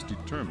beer is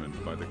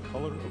determined by the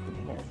color of the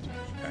malt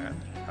and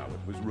how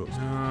it was roasted.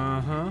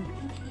 Uh-huh.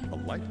 A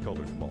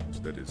light-colored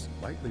malt that is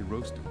lightly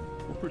roasted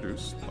will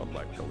produce a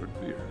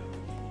light-colored beer.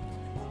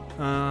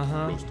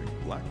 Uh-huh. Roasting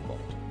black malt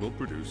will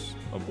produce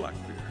a black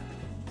beer.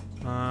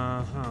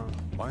 Uh-huh.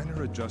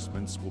 Minor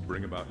adjustments will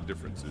bring about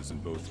differences in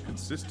both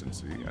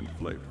consistency and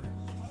flavor.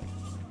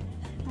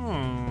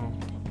 Hmm.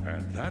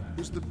 And that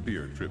was the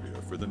beer trivia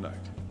for the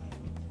night.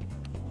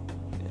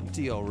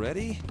 Empty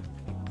already?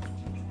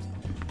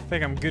 I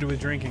think I'm good with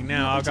drinking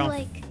now. What would you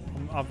like?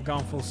 I've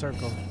gone full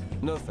circle.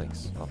 No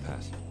thanks. I'll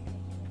pass.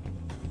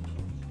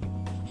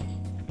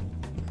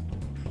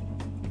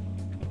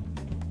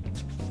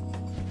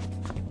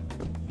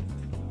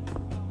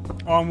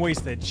 Oh, I'm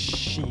wasted.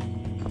 Shit.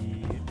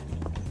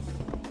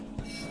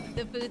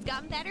 The food's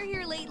gotten better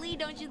here lately,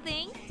 don't you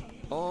think?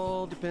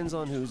 All depends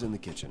on who's in the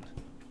kitchen.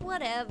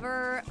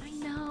 Whatever. I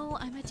know,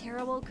 I'm a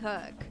terrible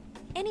cook.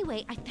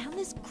 Anyway, I found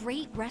this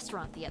great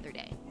restaurant the other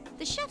day.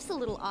 The chef's a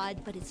little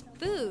odd, but his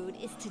food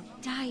is to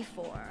die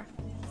for.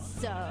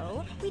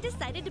 So, we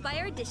decided to buy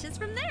our dishes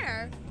from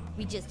there.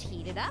 We just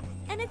heat it up,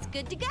 and it's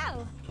good to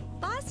go.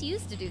 Boss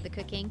used to do the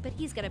cooking, but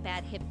he's got a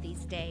bad hip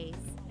these days.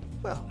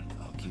 Well,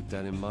 I'll keep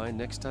that in mind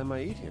next time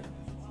I eat here.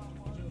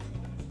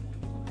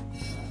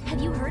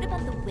 Have you heard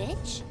about the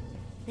witch?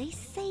 They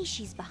say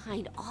she's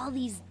behind all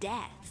these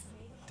deaths.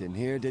 Didn't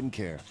hear, didn't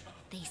care.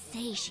 They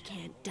say she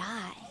can't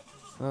die.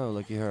 Oh,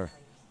 looky her.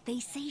 They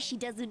say she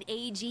doesn't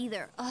age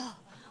either. Oh,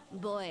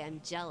 boy,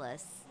 I'm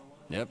jealous.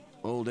 Yep,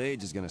 old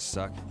age is gonna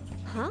suck.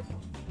 Huh?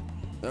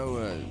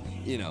 Oh,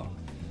 you know,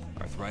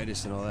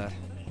 arthritis and all that.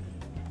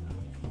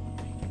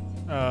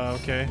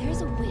 Okay.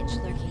 There's a witch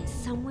lurking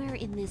somewhere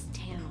in this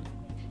town.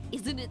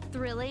 Isn't it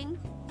thrilling?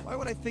 Why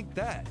would I think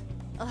that?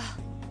 Ugh,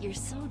 you're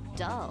so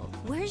dull.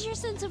 Where's your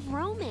sense of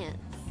romance?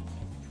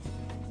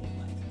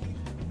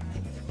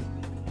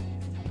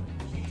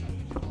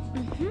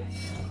 Mm-hmm.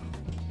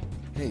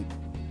 Hey,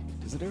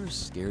 does it ever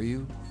scare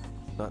you,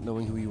 not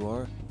knowing who you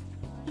are?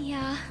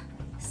 Yeah,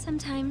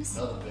 sometimes.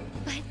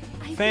 But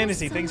I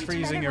Fantasy, feel so thanks for much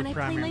using better your when I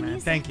play primary, my man.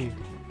 music. Thank you.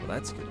 Well,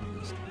 that's good at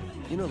least.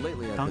 You know,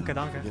 lately I've Danke, been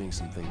danke. forgetting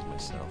some things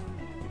myself.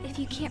 If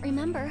you can't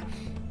remember,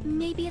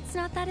 maybe it's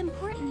not that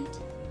important.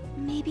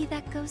 Maybe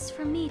that goes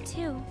for me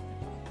too.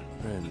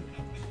 Ren,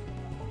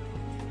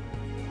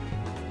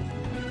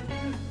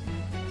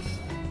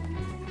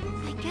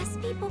 I guess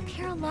people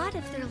care a lot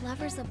if their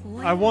lover's a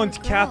boy. I or want a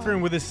girl.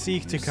 Catherine with a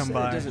Sikh to you come said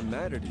by. It doesn't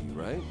matter to you,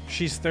 right?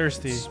 She's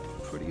thirsty. It's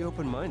pretty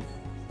open-minded.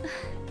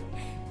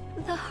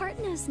 The heart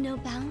knows no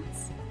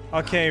bounds.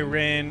 Okay,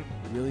 Rin.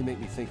 You really make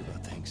me think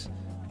about things.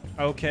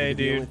 Okay,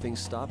 Maybe the only dude. thing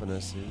stopping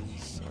us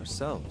is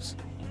ourselves.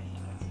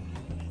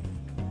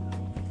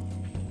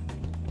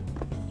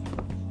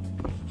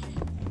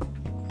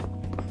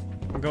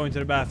 I'm going to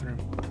the bathroom.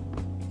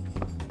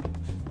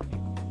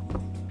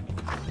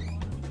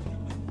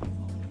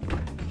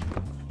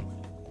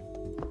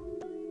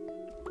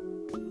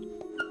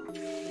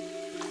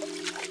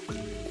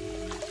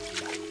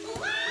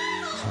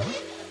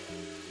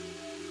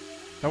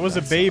 That was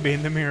a baby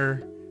in the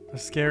mirror. A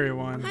scary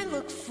one. I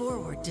look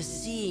forward to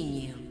seeing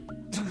you.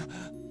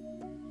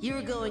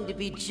 You're going to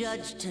be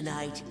judged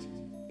tonight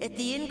at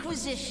the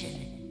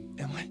Inquisition.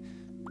 Am I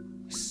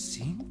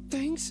seeing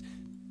things?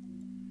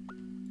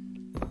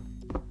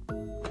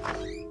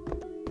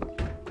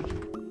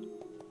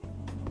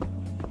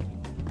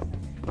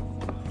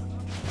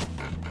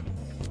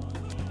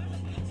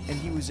 And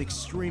he was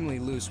extremely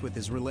loose with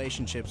his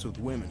relationships with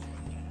women.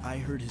 I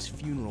heard his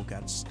funeral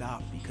got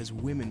stopped because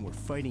women were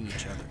fighting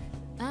each other.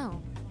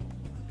 Oh.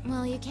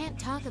 Well, you can't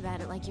talk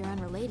about it like you're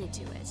unrelated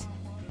to it.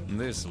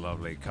 This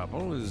lovely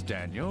couple is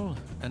Daniel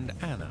and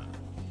Anna.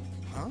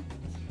 Huh?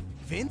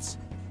 Vince?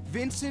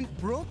 Vincent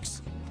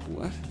Brooks?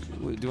 What?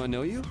 Do I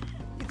know you?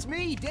 It's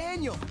me,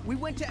 Daniel. We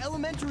went to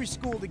elementary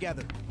school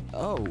together.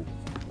 Oh,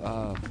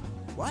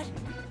 What?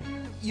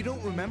 You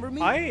don't remember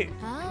me?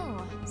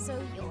 Oh, so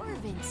you're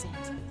Vincent.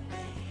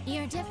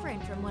 You're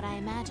different from what I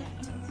imagined.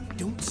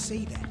 Don't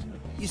say that.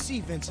 You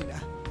see, Vincent,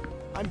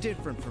 I'm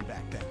different from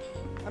back then.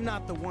 I'm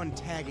not the one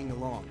tagging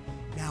along.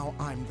 Now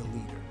I'm the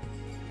leader.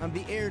 I'm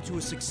the heir to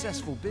a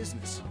successful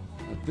business.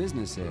 A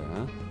business heir,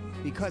 huh?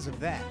 Because of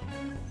that.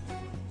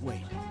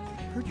 Wait,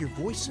 I heard your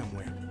voice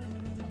somewhere.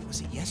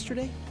 Was it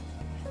yesterday?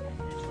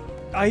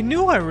 I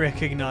knew I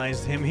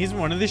recognized him. He's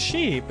one of the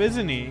sheep,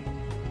 isn't he?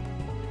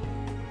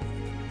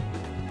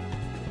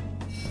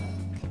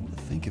 Come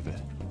to think of it.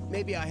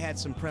 Maybe I had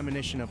some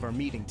premonition of our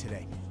meeting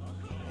today.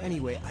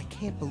 Anyway, I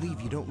can't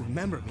believe you don't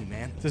remember me,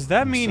 man. Does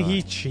that mean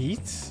he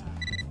cheats?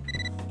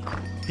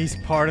 He's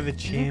part of the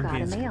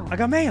champions. mail. I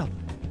got mail.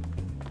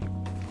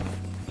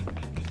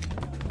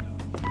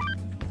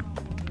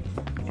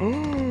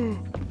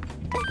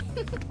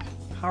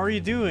 How are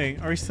you doing?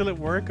 Are you still at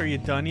work? Are you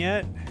done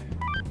yet?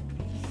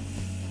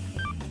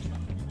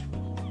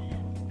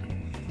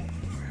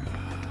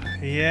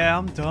 Yeah,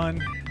 I'm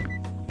done.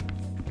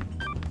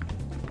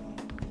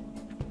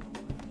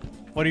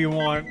 What do you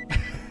want?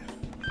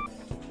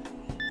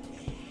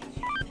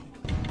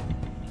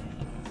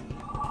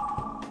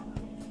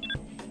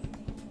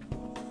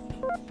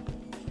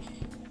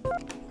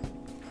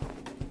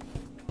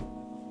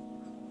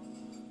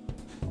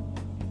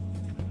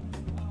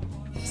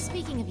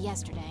 Speaking of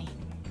yesterday,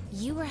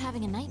 you were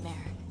having a nightmare.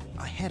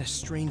 I had a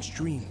strange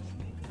dream,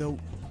 though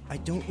I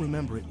don't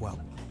remember it well.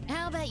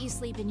 How about you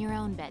sleep in your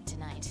own bed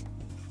tonight?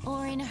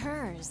 Or in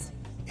hers?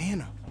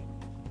 Anna.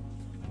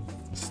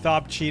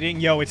 Stop cheating.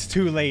 Yo, it's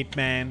too late,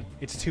 man.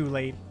 It's too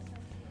late.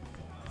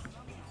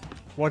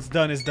 What's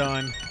done is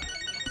done.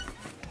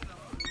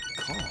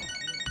 Call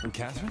from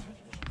Catherine?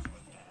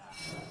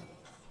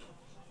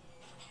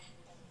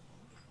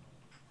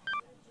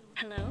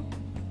 Hello?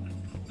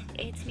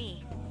 It's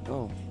me.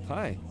 Oh,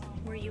 hi.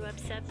 Were you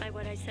upset by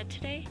what I said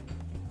today?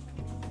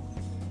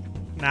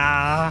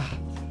 Nah.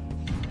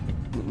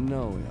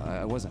 No,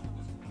 I wasn't.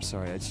 I'm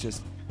sorry. It's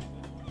just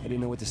I didn't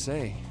know what to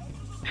say.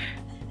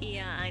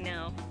 Yeah, I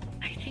know.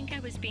 I think I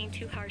was being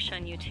too harsh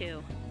on you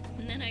too.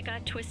 And then I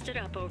got twisted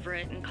up over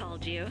it and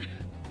called you.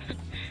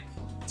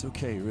 It's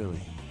okay, really.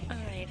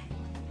 Alright.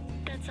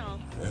 That's all.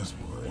 Yes,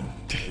 boy.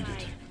 Take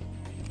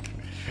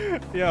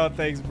it. Yo,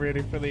 thanks,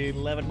 Brittany, for the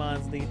 11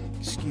 months, dude.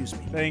 Excuse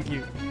me. Thank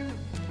you.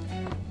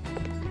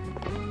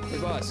 Hey,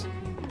 boss.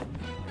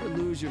 Ever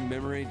lose your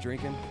memory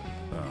drinking?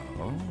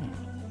 Oh,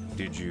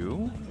 did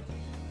you?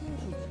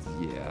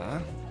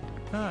 Yeah.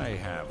 I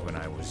have when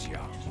I was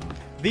young.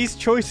 These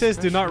choices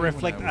do not Especially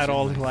reflect when I was at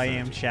all in who my I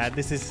am, 30s. Chad.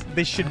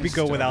 This should be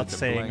go I without started to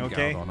saying, blank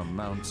okay? out on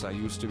amounts I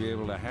used to be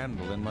able to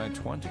handle in my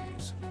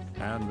 20s.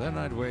 And then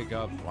I'd wake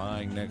up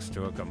lying next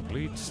to a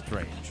complete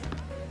stranger.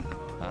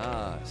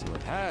 Ah, so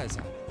it has.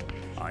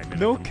 I'm in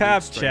No a complete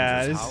cap, stranger's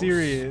Chad. It's house.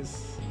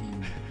 serious.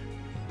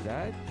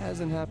 That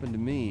hasn't happened to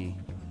me.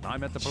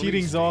 I'm at the police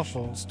Cheating's station,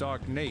 awful.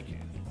 stark naked,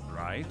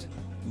 right?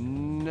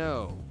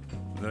 No.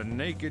 The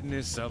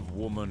nakedness of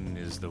woman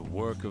is the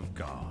work of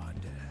God.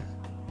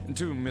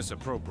 To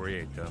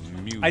misappropriate the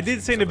music. I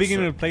did say in the of a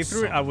beginning of the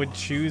certain playthrough I would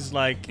choose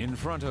like in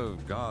front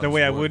of God's the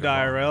way I work would of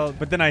art. IRL,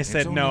 but then I It's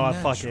said only no,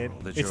 fuck it. natural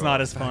that It's your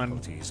not as fun.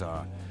 faculties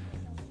are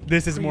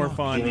This is more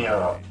fun.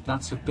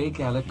 That's a big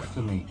elk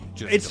for me.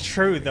 just It's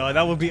true though.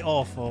 That would be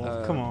awful.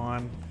 Come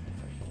on.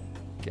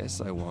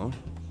 Guess I won't.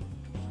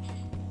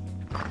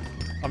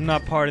 I'm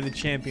not part of the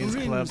Champions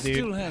Rin Club, dude.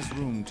 still has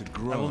room to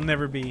grow. I will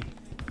never be.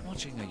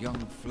 Watching a young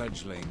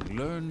fledgling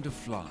learn to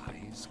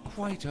fly is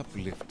quite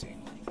uplifting.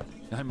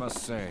 I must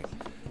say,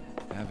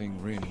 having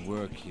Rin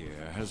work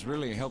here has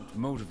really helped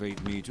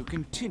motivate me to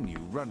continue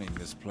running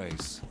this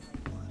place.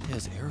 What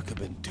has Erica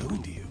been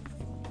doing to you?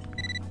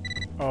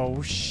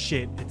 Oh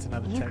shit! It's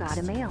another You text. got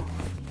a mail.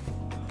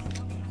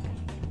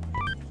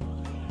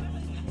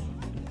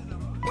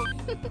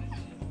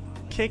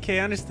 KK, I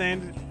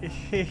understand.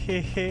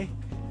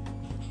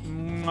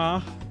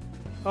 Mwah.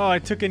 Oh, I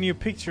took a new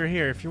picture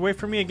here. If you wait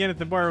for me again at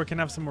the bar, we can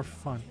have some more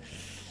fun.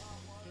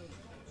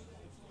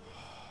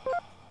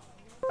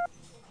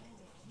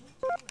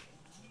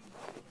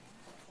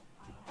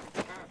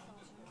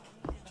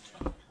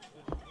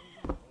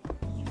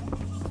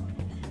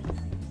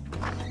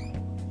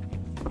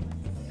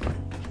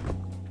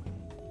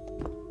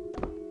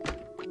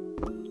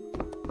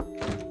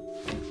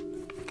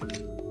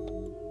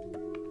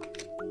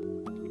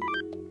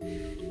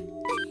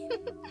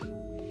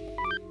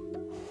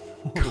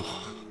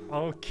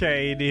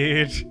 Okay,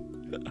 dude.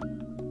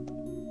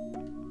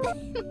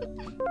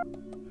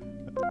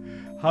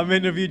 How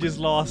many of you just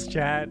lost,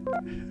 chat?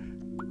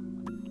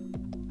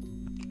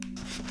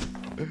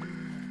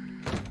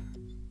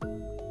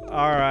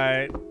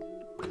 Alright.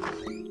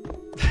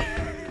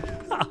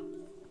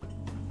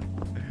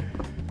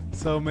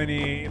 So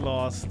many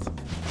lost.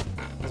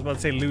 I was about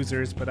to say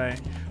losers, but I...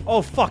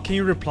 Oh, fuck, can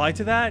you reply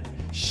to that?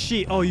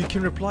 Shit, oh, you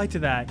can reply to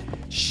that.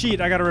 Shit,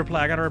 I gotta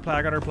reply, I gotta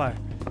reply.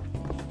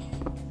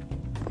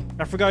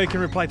 I forgot you can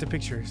reply to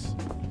pictures.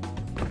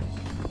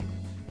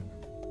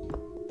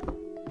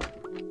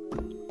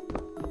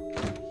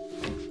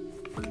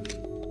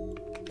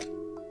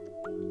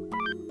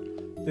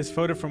 This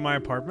photo from my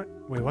apartment?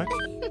 Wait, what?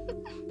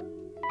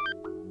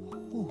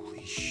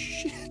 Holy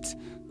shit.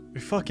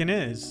 It fucking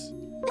is.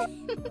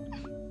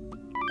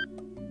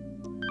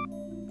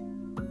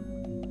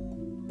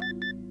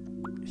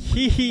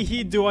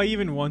 He, do I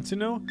even want to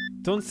know?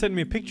 Don't send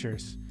me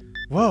pictures.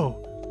 Whoa,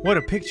 what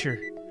a picture.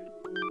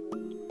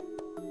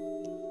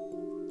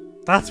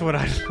 That's what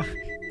I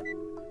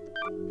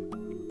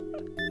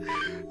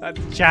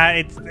like. Chat,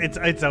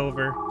 it's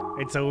over.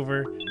 It's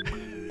over.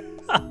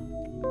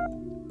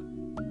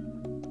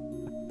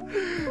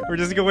 We're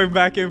just going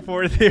back and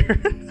forth here.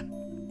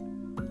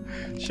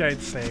 Chat,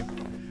 it's safe.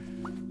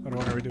 I don't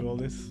want to redo all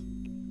this.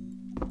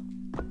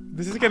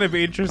 This is gonna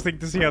be interesting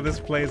to see how this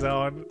plays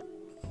out.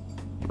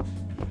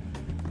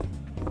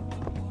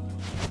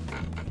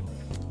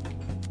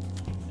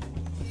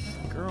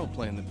 The girl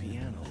playing the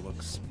piano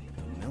looks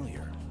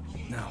familiar.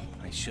 No,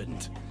 I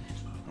shouldn't.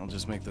 I'll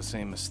just make the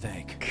same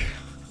mistake.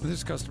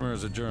 This customer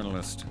is a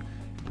journalist.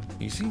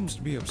 He seems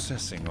to be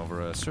obsessing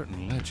over a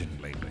certain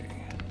legend lately.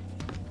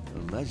 A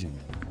legend?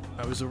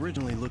 I was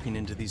originally looking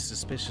into these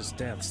suspicious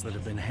deaths that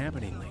have been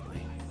happening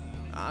lately.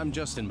 I'm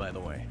Justin, by the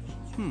way.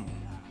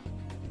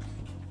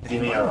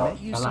 Have I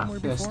met you somewhere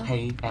first. before?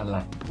 Hey,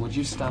 Ella. Would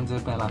you stand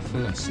up Ella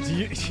first?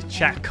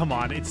 Chat, come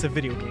on. It's a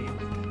video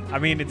game. I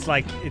mean, it's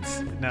like,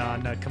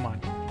 no, come on.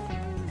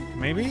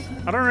 Maybe?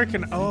 I don't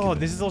reckon. Oh,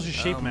 this is also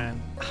Shape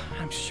Man.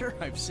 I'm sure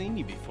I've seen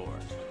you before.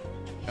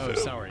 Oh,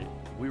 sorry.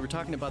 We were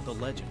talking about the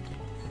legend.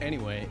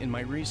 Anyway, in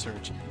my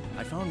research,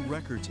 I found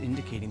records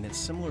indicating that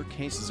similar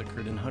cases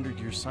occurred in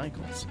 100-year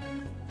cycles.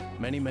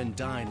 Many men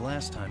died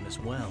last time as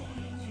well.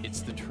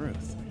 It's the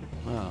truth.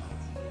 Wow.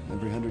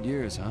 Every 100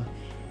 years, huh?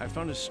 I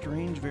found a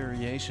strange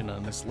variation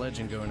on this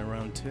legend going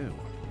around too.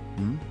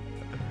 Hmm?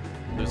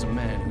 There's a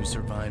man who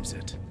survives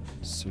it.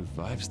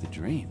 Survives the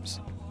dreams?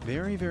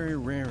 Very, very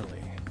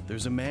rarely.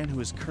 There's a man who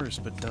is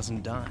cursed but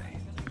doesn't die.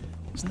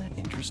 Isn't that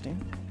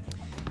interesting?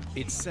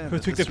 It's said Who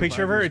that took the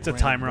picture of her? survivors It's a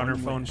grant timer on her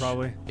one phone, wish.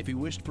 probably. If he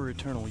wished for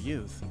eternal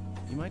youth,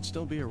 he might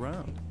still be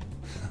around.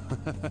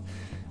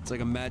 It's like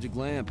a magic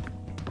lamp.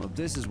 Well, if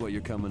this is what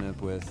you're coming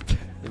up with,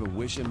 you have a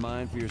wish in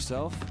mind for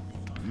yourself?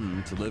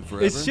 To live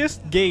forever? It's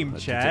just game,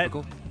 That's chat.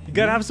 typical? You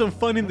gotta have some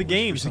fun in the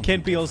games. You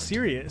can't be all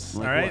serious,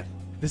 Like alright?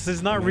 what? This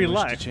is not I may real wish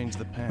to life. change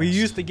the We past.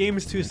 use the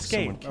games to Make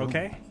someone escape, kill me.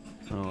 okay?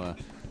 Oh,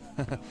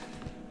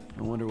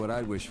 I wonder what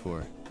I'd wish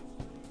for.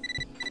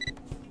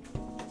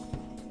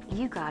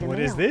 You got a What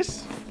meal. is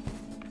this?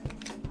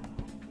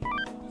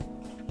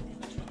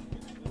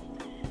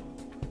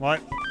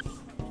 What?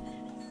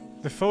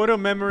 The photo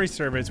memory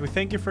service. We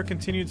thank you for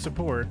continued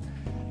support.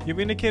 You've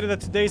indicated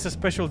that today is a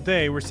special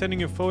day. We're sending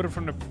you a photo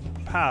from the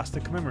past to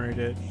commemorate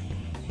it.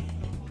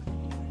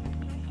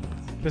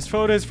 This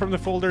photo is from the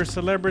folder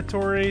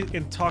Celebratory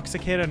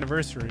Intoxicated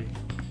Anniversary.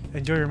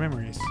 Enjoy your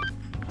memories.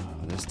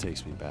 Oh, this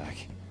takes me back.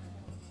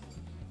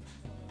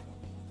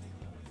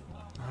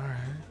 Alright.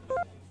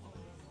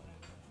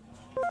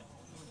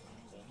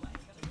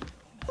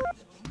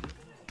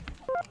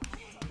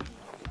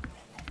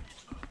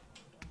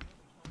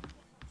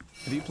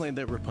 Have you played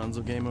that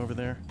Rapunzel game over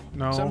there?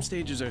 No. Some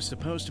stages are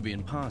supposed to be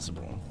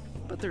impossible,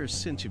 but they're a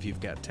cinch if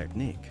you've got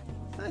technique.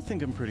 I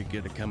think I'm pretty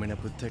good at coming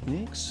up with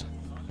techniques.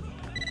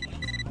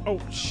 Oh,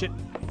 shit.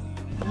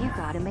 You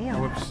got a meal.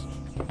 Whoops.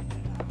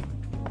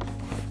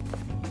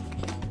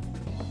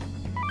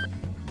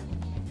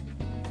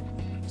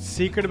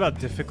 Secret about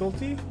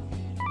difficulty?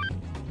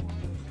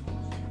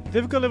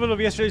 Difficult level of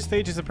yesterday's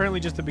stage is apparently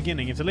just the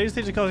beginning. If the latest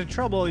stage causes you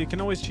trouble, you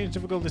can always change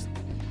difficulty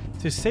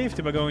to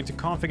safety by going to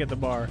config at the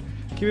bar.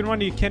 Keep in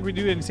mind you can't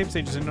redo any save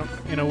stages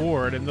in a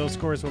ward, and those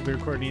scores will be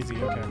recorded easy.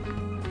 Okay.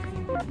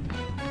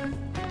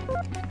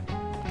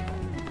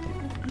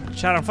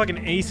 Chat, I'm fucking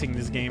acing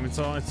this game. It's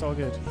all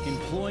good.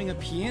 Employing a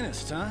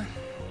pianist, huh?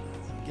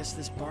 Guess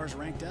this bar's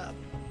ranked up.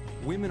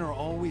 Women are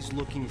always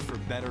looking for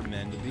better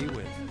men to be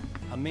with.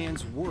 A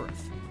man's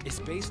worth is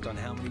based on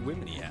how many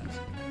women he has.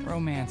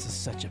 Romance is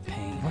such a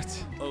pain.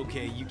 What?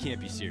 Okay, you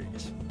can't be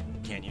serious,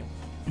 can you?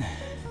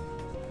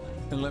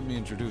 And let me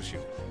introduce you.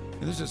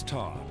 This is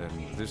Todd,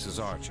 and this is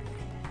Archie.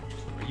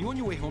 Are you on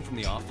your way home from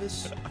the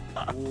office?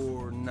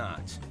 Or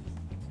not?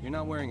 You're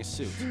not wearing a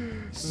suit.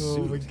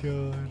 Oh my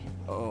god.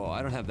 Oh,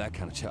 I don't have that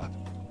kind of job.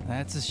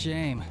 That's a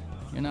shame.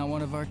 You're not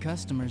one of our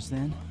customers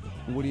then.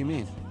 What do you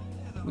mean?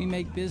 We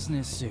make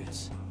business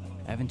suits.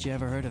 Haven't you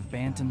ever heard of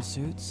Bantam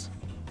suits?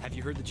 Have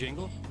you heard the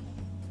jingle?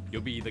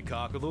 You'll be the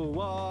cock of the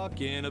walk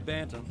in a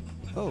bantam.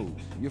 Oh,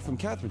 you're from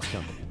Catherine's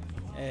company.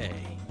 Hey,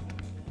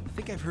 I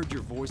think I've heard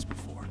your voice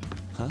before.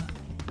 Huh?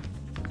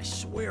 I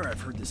swear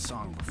I've heard this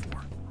song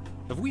before.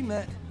 Have we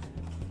met?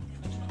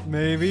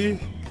 Maybe.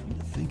 Come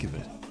to think of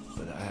it,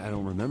 but I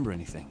don't remember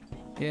anything.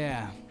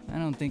 Yeah, I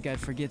don't think I'd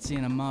forget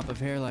seeing a mop of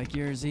hair like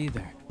yours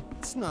either.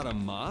 It's not a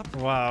mop.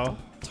 Wow.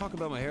 Talk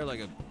about my hair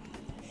like a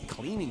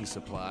cleaning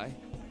supply.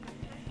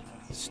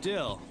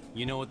 Still,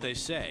 you know what they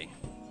say.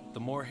 The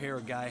more hair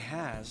a guy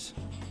has,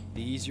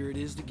 the easier it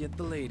is to get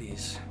the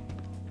ladies.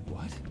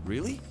 What?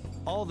 Really?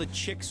 All the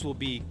chicks will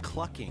be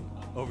clucking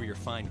over your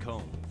fine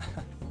comb.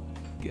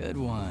 Good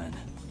one.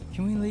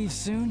 Can we leave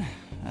soon?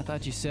 I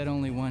thought you said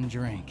only one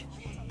drink.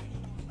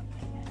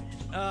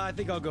 I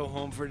think I'll go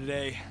home for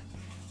today.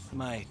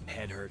 My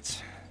head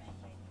hurts.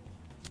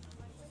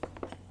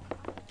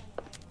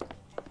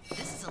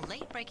 This is a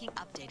late-breaking breaking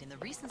update in the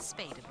recent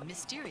spate of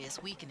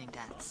mysterious weakening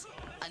deaths.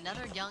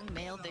 Another young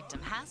male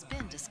victim has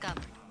been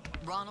discovered.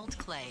 Ronald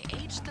Clay,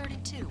 age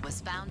 32,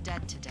 was found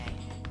dead today.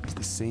 He's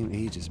the same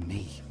age as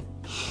me.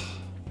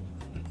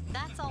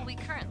 That's all we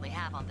currently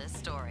have on this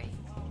story.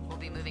 We'll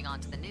be moving on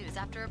to the news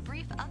after a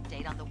brief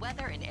update on the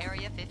weather in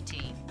Area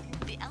 15.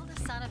 The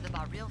eldest son of the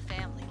Barril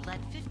family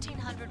led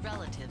 1,500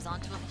 relatives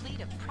onto a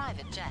fleet of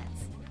private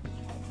jets.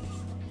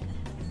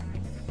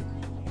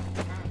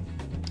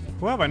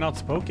 Who have I not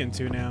spoken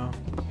to now?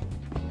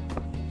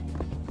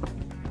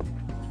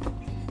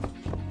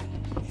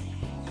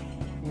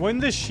 When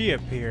does she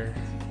appear?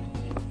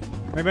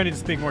 Maybe I need to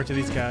speak more to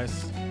these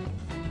guys.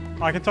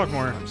 Oh, I can talk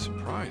more. I'm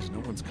surprised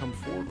no one's come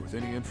forward with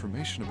any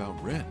information about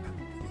Ren.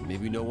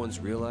 Maybe no one's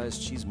realized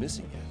she's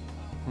missing yet.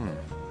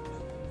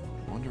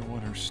 Wonder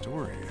what her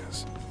story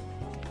is.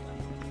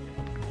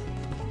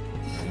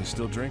 Are you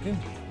still drinking?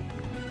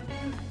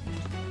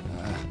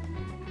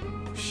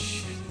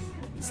 Shit.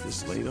 It's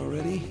this late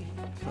already?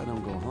 If I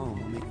don't go home,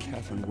 I'll make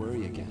Catherine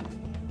worry again.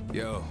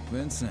 Yo,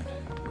 Vincent,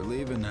 we're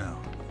leaving now.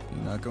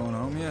 You not going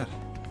home yet?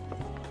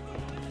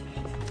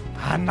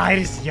 Ah, night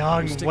is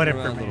young. Stick Whatever,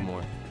 around a little man.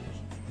 more.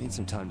 Need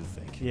some time to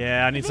think.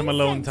 Yeah, I need some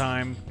alone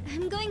time.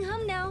 I'm going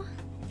home now.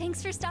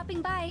 Thanks for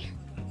stopping by.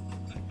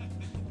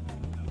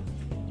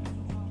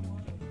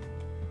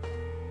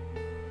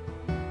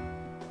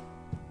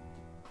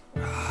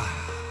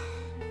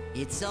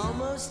 It's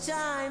almost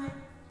time.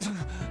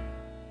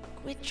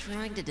 Quit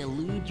trying to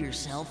delude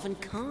yourself and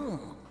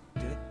come.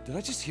 Did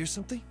I just hear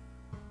something?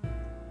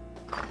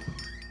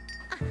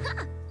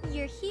 Aha!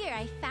 You're here.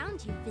 I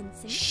found you,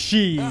 Vincent.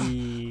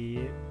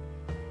 Shit.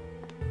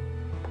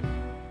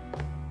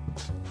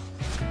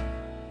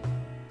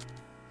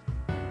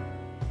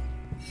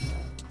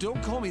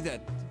 Don't call me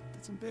that.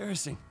 That's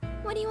embarrassing.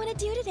 What do you want to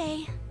do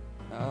today?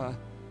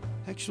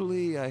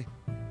 Actually, I...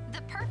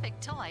 The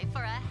perfect toy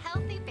for a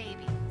healthy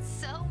baby.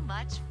 So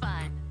much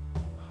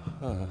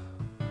fun.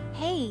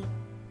 Hey.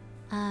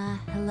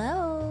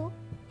 Hello?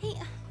 Hey,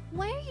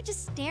 why are you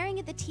just staring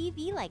at the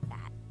TV like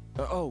that?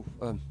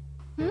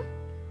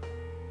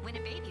 When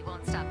a baby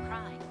won't stop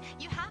crying,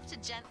 you have to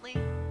gently...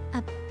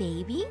 A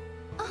baby?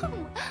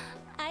 Oh,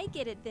 I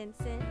get it,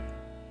 Vincent.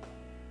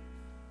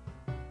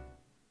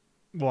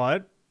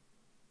 What?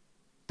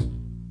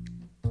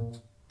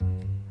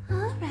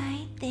 All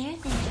right, there.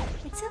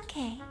 It's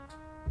okay.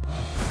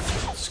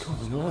 What's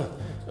going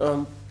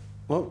on?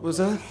 What was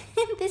that?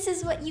 This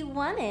is what you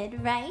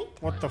wanted, right?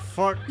 What the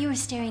fuck? You were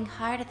staring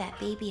hard at that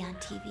baby on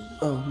TV.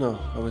 Oh, no,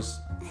 I was...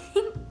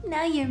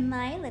 Now you're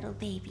my little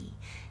baby.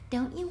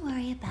 Don't you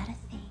worry about a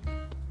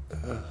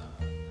thing.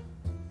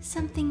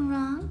 Something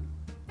wrong?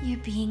 You're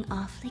being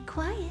awfully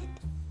quiet.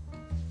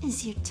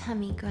 Is your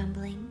tummy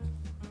grumbling?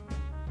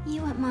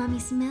 You want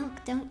mommy's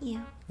milk, don't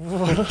you?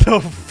 What the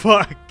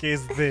fuck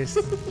is this?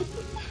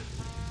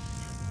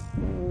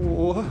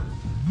 What?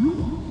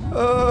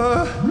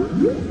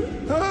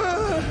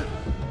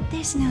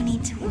 There's no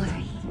need to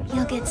worry.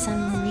 You'll get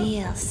some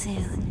real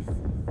soon.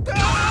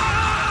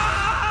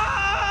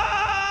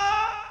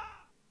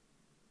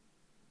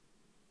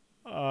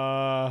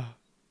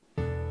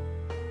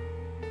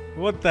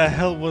 What the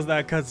hell was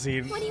that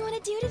cutscene? What do you want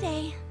to do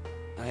today?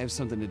 I have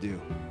something to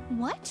do.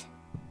 What?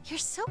 You're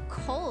so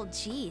cold,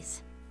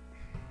 jeez.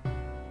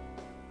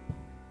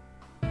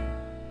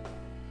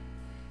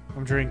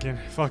 I'm drinking.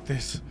 Fuck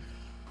this.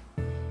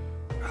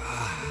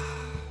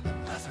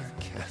 Another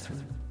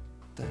Catherine.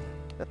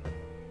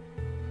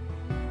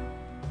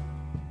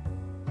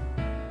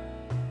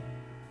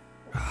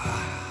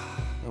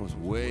 That was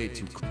way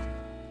too close.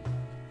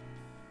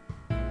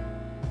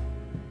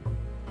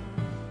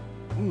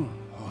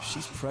 Oh,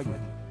 she's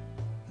pregnant.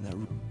 And that...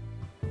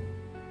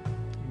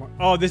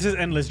 Oh, this is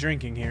endless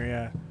drinking here,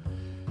 yeah.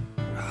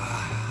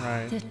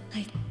 Right.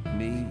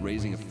 Me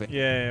raising a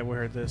Yeah, we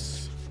heard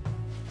this.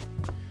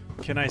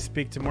 Can I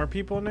speak to more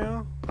people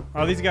now?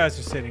 Oh, these guys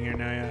are sitting here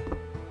now, yeah.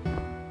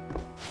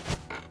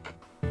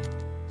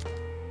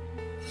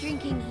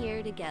 Drinking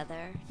here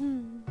together.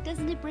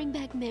 Doesn't it bring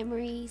back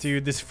memories?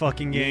 Dude, this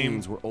fucking game.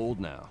 Means we're old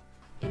now.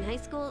 In high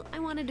school, I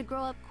wanted to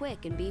grow up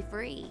quick and be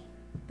free.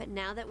 But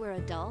now that we're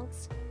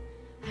adults,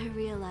 I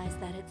realize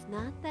that it's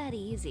not that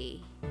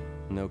easy.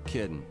 No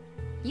kidding.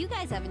 You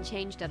guys haven't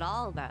changed at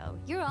all, though.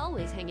 You're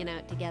always hanging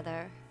out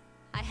together.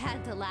 I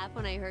had to laugh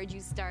when I heard you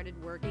started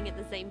working at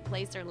the same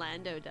place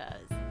Orlando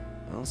does.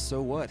 Well,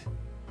 so what?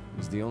 It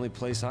was the only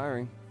place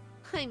hiring.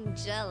 I'm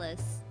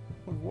jealous.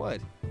 Of what?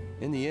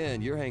 In the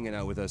end, you're hanging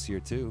out with us here,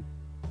 too.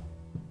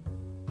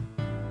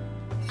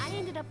 I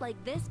ended up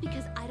like this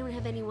because I don't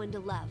have anyone to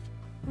love.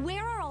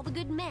 Where are all the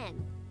good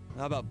men?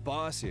 How about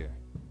Boss here?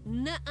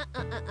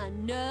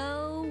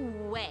 No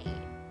way.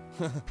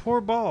 Poor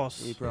boss.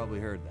 He probably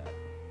heard that.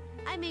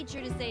 I made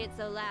sure to say it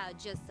so loud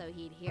just so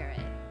he'd hear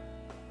it.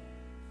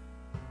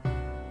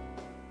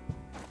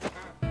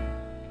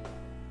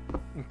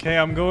 Okay,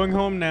 I'm going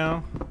home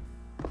now.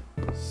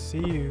 See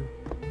you.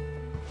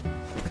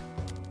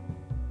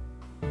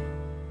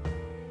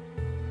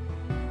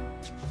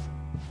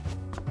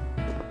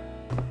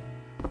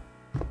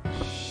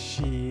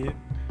 Shit.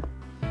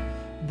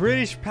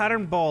 British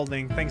pattern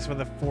balding. Thanks for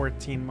the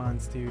 14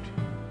 months, dude.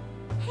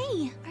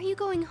 Hey, are you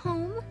going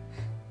home?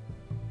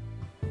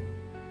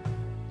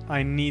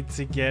 I need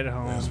to get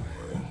home. Yes,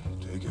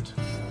 take it.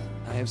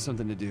 I have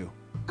something to do.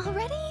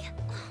 Already?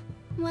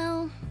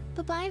 Well,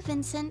 bye-bye,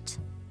 Vincent.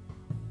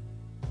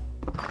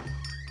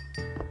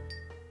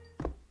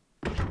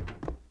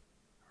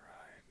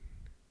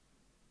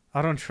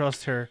 I don't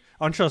trust her.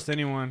 I don't trust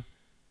anyone.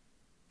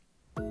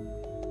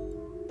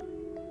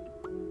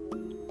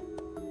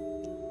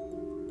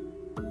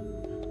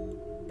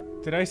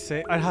 Did I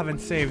save? I haven't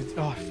saved.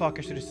 Oh, fuck,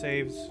 I should have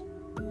saved.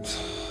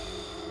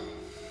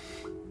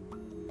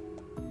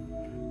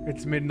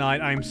 It's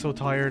midnight. I'm so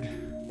tired.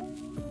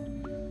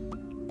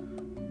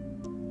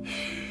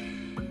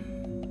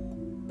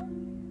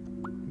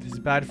 This is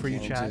bad for you,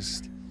 Can't chat.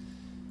 just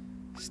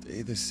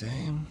stay the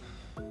same.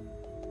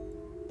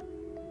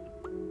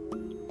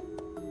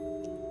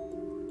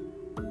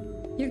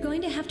 You're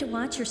going to have to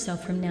watch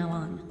yourself from now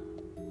on.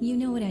 You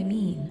know what I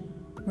mean,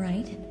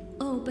 right?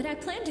 Oh, but I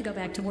plan to go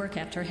back to work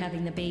after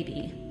having the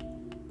baby.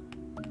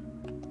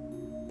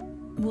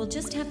 We'll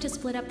just have to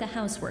split up the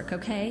housework,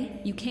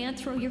 okay? You can't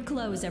throw your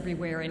clothes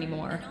everywhere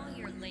anymore. And all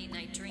your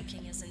late-night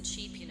drinking isn't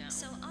cheap, you know.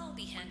 So I'll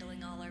be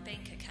handling all our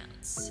bank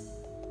accounts.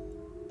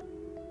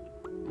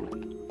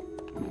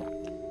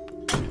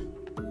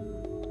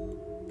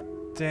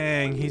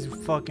 Dang, he's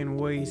fucking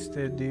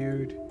wasted,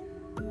 dude.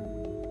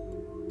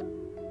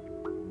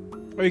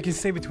 Oh, you can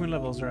save between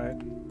levels, right?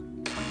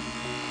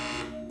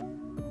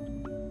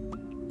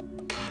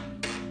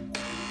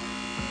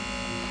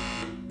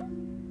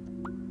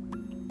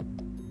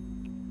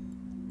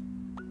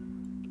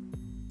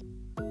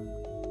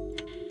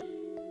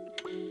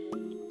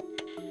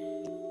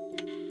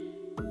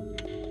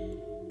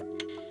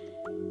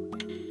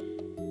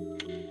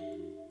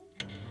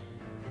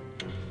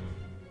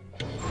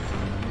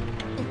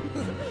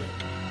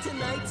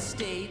 Tonight's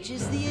stage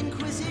is the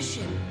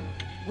Inquisition,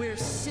 where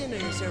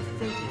sinners are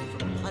fated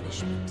for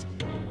punishment.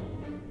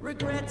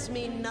 Regrets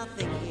mean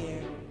nothing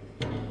here.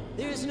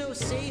 There's no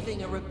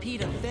saving a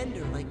repeat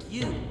offender like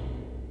you.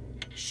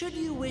 Should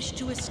you wish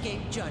to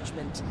escape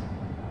judgment,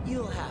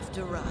 you'll have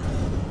to run.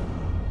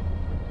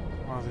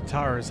 Wow, the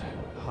tower is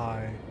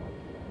high.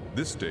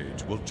 This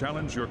stage will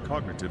challenge your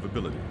cognitive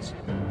abilities.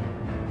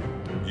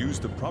 Use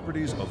the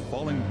properties of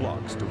falling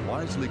blocks to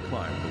wisely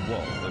climb the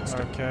wall that's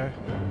okay.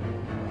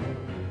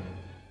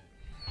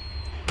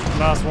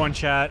 Last one,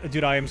 chat.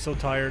 Dude, I am so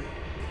tired.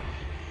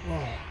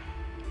 Whoa.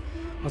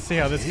 Let's see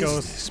how this goes.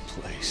 What is this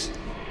place?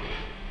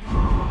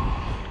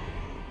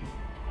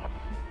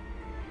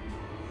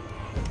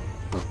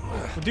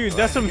 Dude,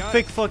 that's some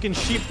thick fucking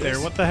sheep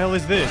there. What the hell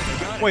is this?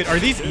 Wait, are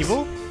these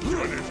evil?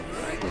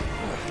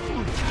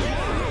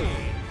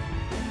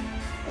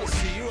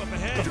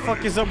 What the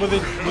fuck is up with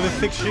a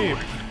thick sheep?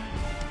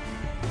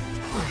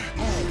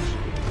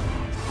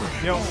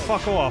 Yo,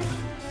 fuck off.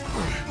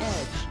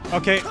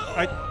 Okay,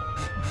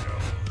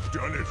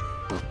 Done it.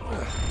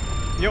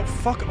 Yo,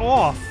 fuck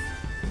off.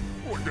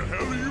 What the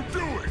hell are you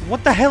doing?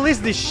 What the hell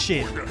is this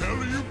shit? What the hell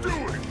are you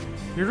doing?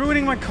 You're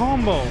ruining my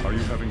combo. Are you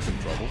having some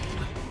trouble?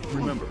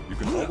 Remember, you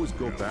can always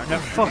go back. Yeah,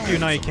 fuck you,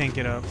 now you can't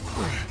get up.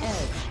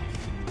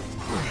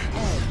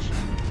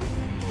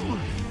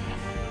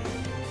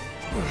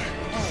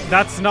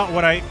 That's not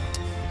what I...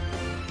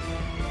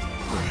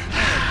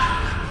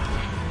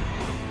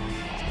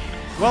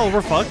 Well,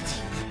 we're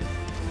fucked.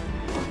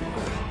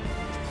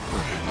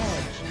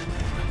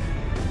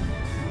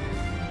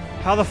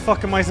 How the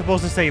fuck am I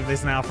supposed to save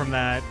this now from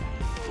that?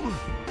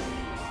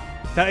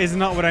 That is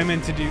not what I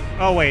meant to do.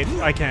 Oh wait,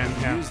 I can.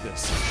 Yeah. Use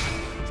this.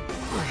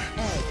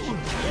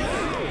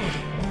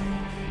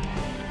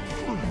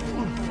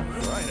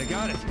 Alright, I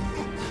got it.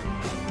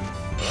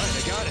 Alright,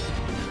 I got it.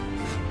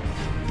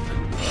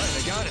 Alright,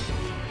 I got it.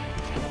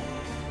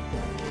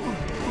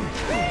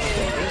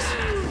 This.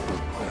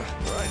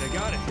 Alright, I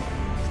got it.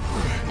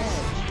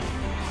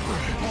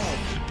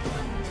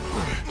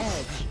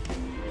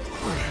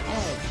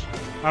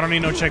 I don't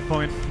need no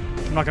checkpoint.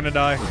 I'm not gonna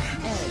die.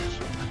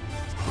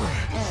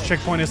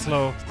 Checkpoint is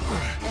slow.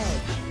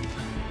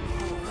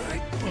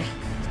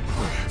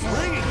 It's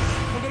ringing.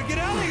 I'm gonna get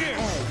out of here.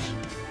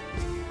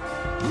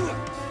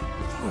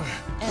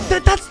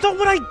 That's not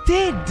what I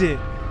did.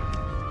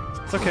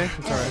 It's okay.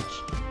 It's alright.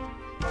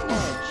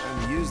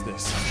 I'm gonna use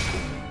this.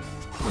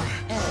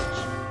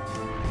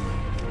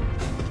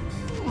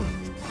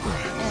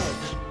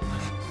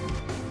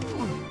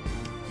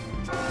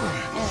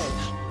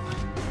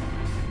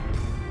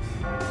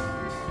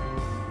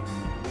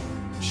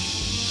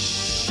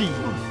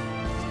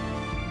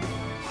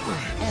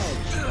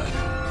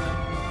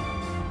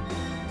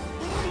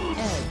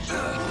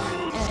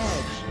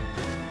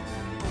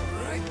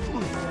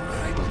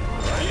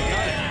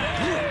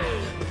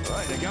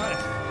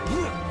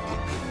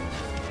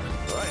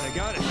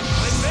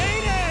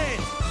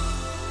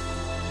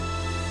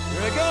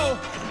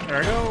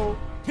 There I go.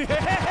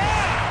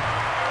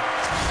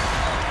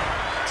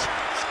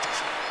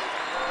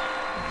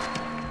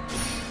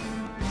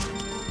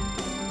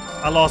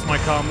 I lost my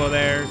combo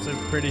there, so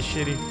pretty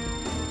shitty.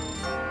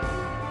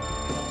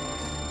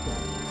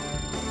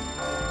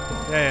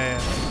 Yeah.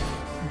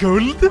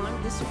 Gold?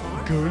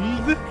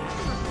 Gold?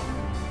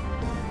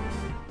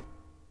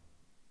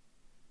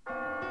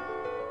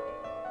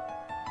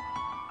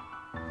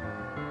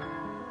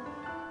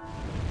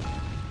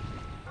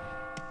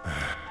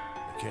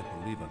 I can't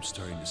believe I'm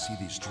starting to see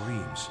these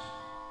dreams.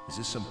 Is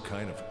this some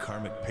kind of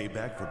karmic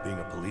payback for being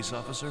a police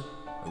officer?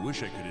 I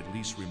wish I could at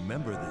least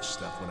remember this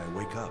stuff when I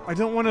wake up. I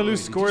don't want to lose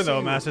Wait, did score you say though,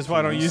 you were Master. a That's why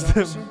I don't police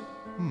use them.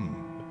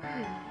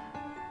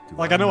 officer?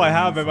 Like, I know I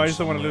have it, but I just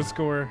don't want to lose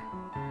score.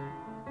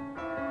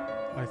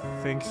 I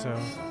think so.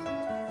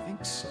 I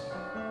think so.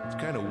 It's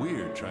kind of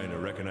weird trying to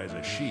recognize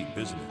a sheep,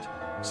 isn't it?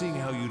 Seeing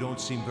how you don't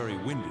seem very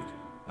winded.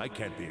 I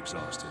can't be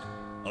exhausted.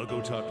 I'll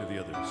go talk to the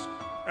others.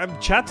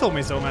 Chat told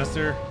me so,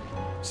 Master.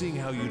 Seeing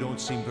how you don't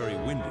seem very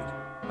winded.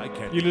 I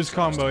can't. You be lose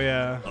exhausted. combo,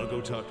 yeah. I'll go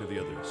talk to the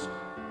others.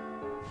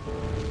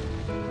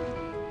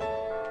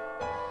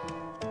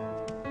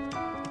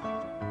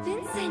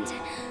 Vincent!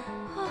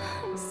 Oh,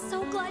 I'm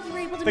so glad you were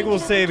able to I think make we'll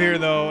it up save here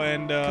again. though,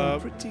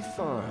 and Pretty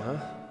far, huh?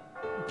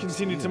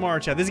 continue tomorrow,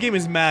 chat. This game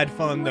is mad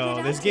fun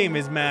though. This game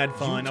is mad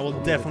fun. I will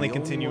definitely The only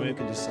continue one it. who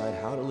can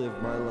decide how to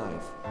live my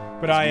life.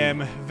 But I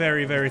am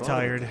very, very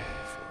tired.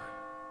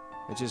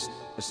 I just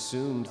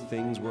assumed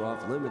things were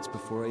off limits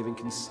before I even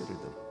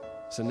considered them.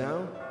 So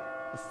now,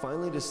 I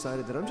finally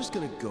decided that I'm just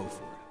gonna go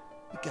for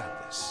it. We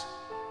got this.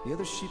 The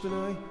other sheep and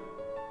I,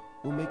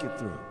 we'll make it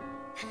through.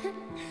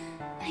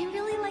 I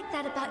really like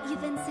that about you,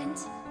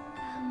 Vincent.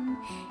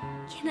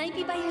 Can I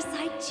be by your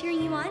side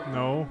cheering you on?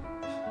 No.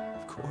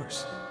 Of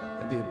course.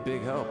 That'd be a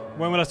big help.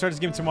 When will I start this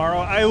game tomorrow?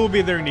 I will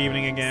be there in the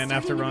evening again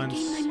after runs.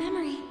 Regain my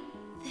memory.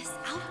 This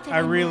outfit I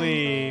I'm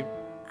really, wearing,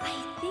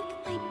 I think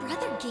my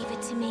brother gave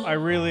it to me. I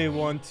really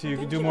want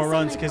to do more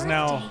runs because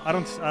now I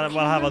don't. I'll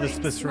have other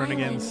splits to run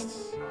against.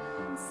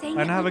 Saying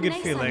I it don't have a looked good nice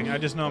on feeling. me. I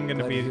just know I'm gonna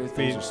Glad be to hear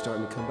things beat. are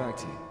starting to come back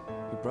to you.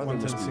 Your brother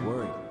must be 110 soon.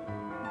 worried.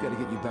 We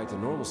gotta get you back to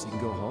normal so you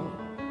can go home.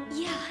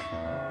 Yeah.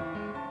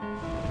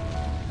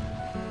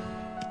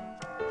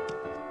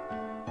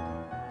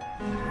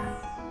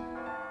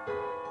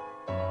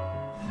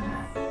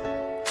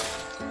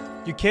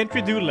 You can't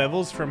redo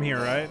levels from here,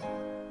 right?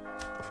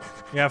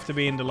 You have to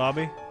be in the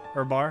lobby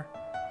or bar.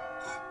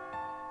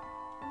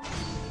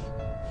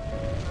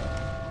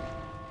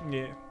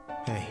 Yeah.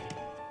 Hey.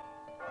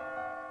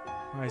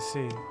 I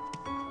see.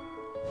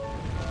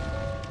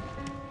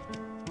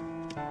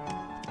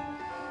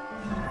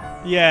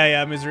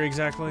 Yeah, misery,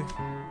 exactly.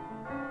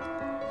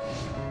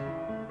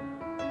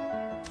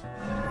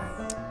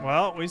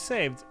 Well, we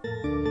saved.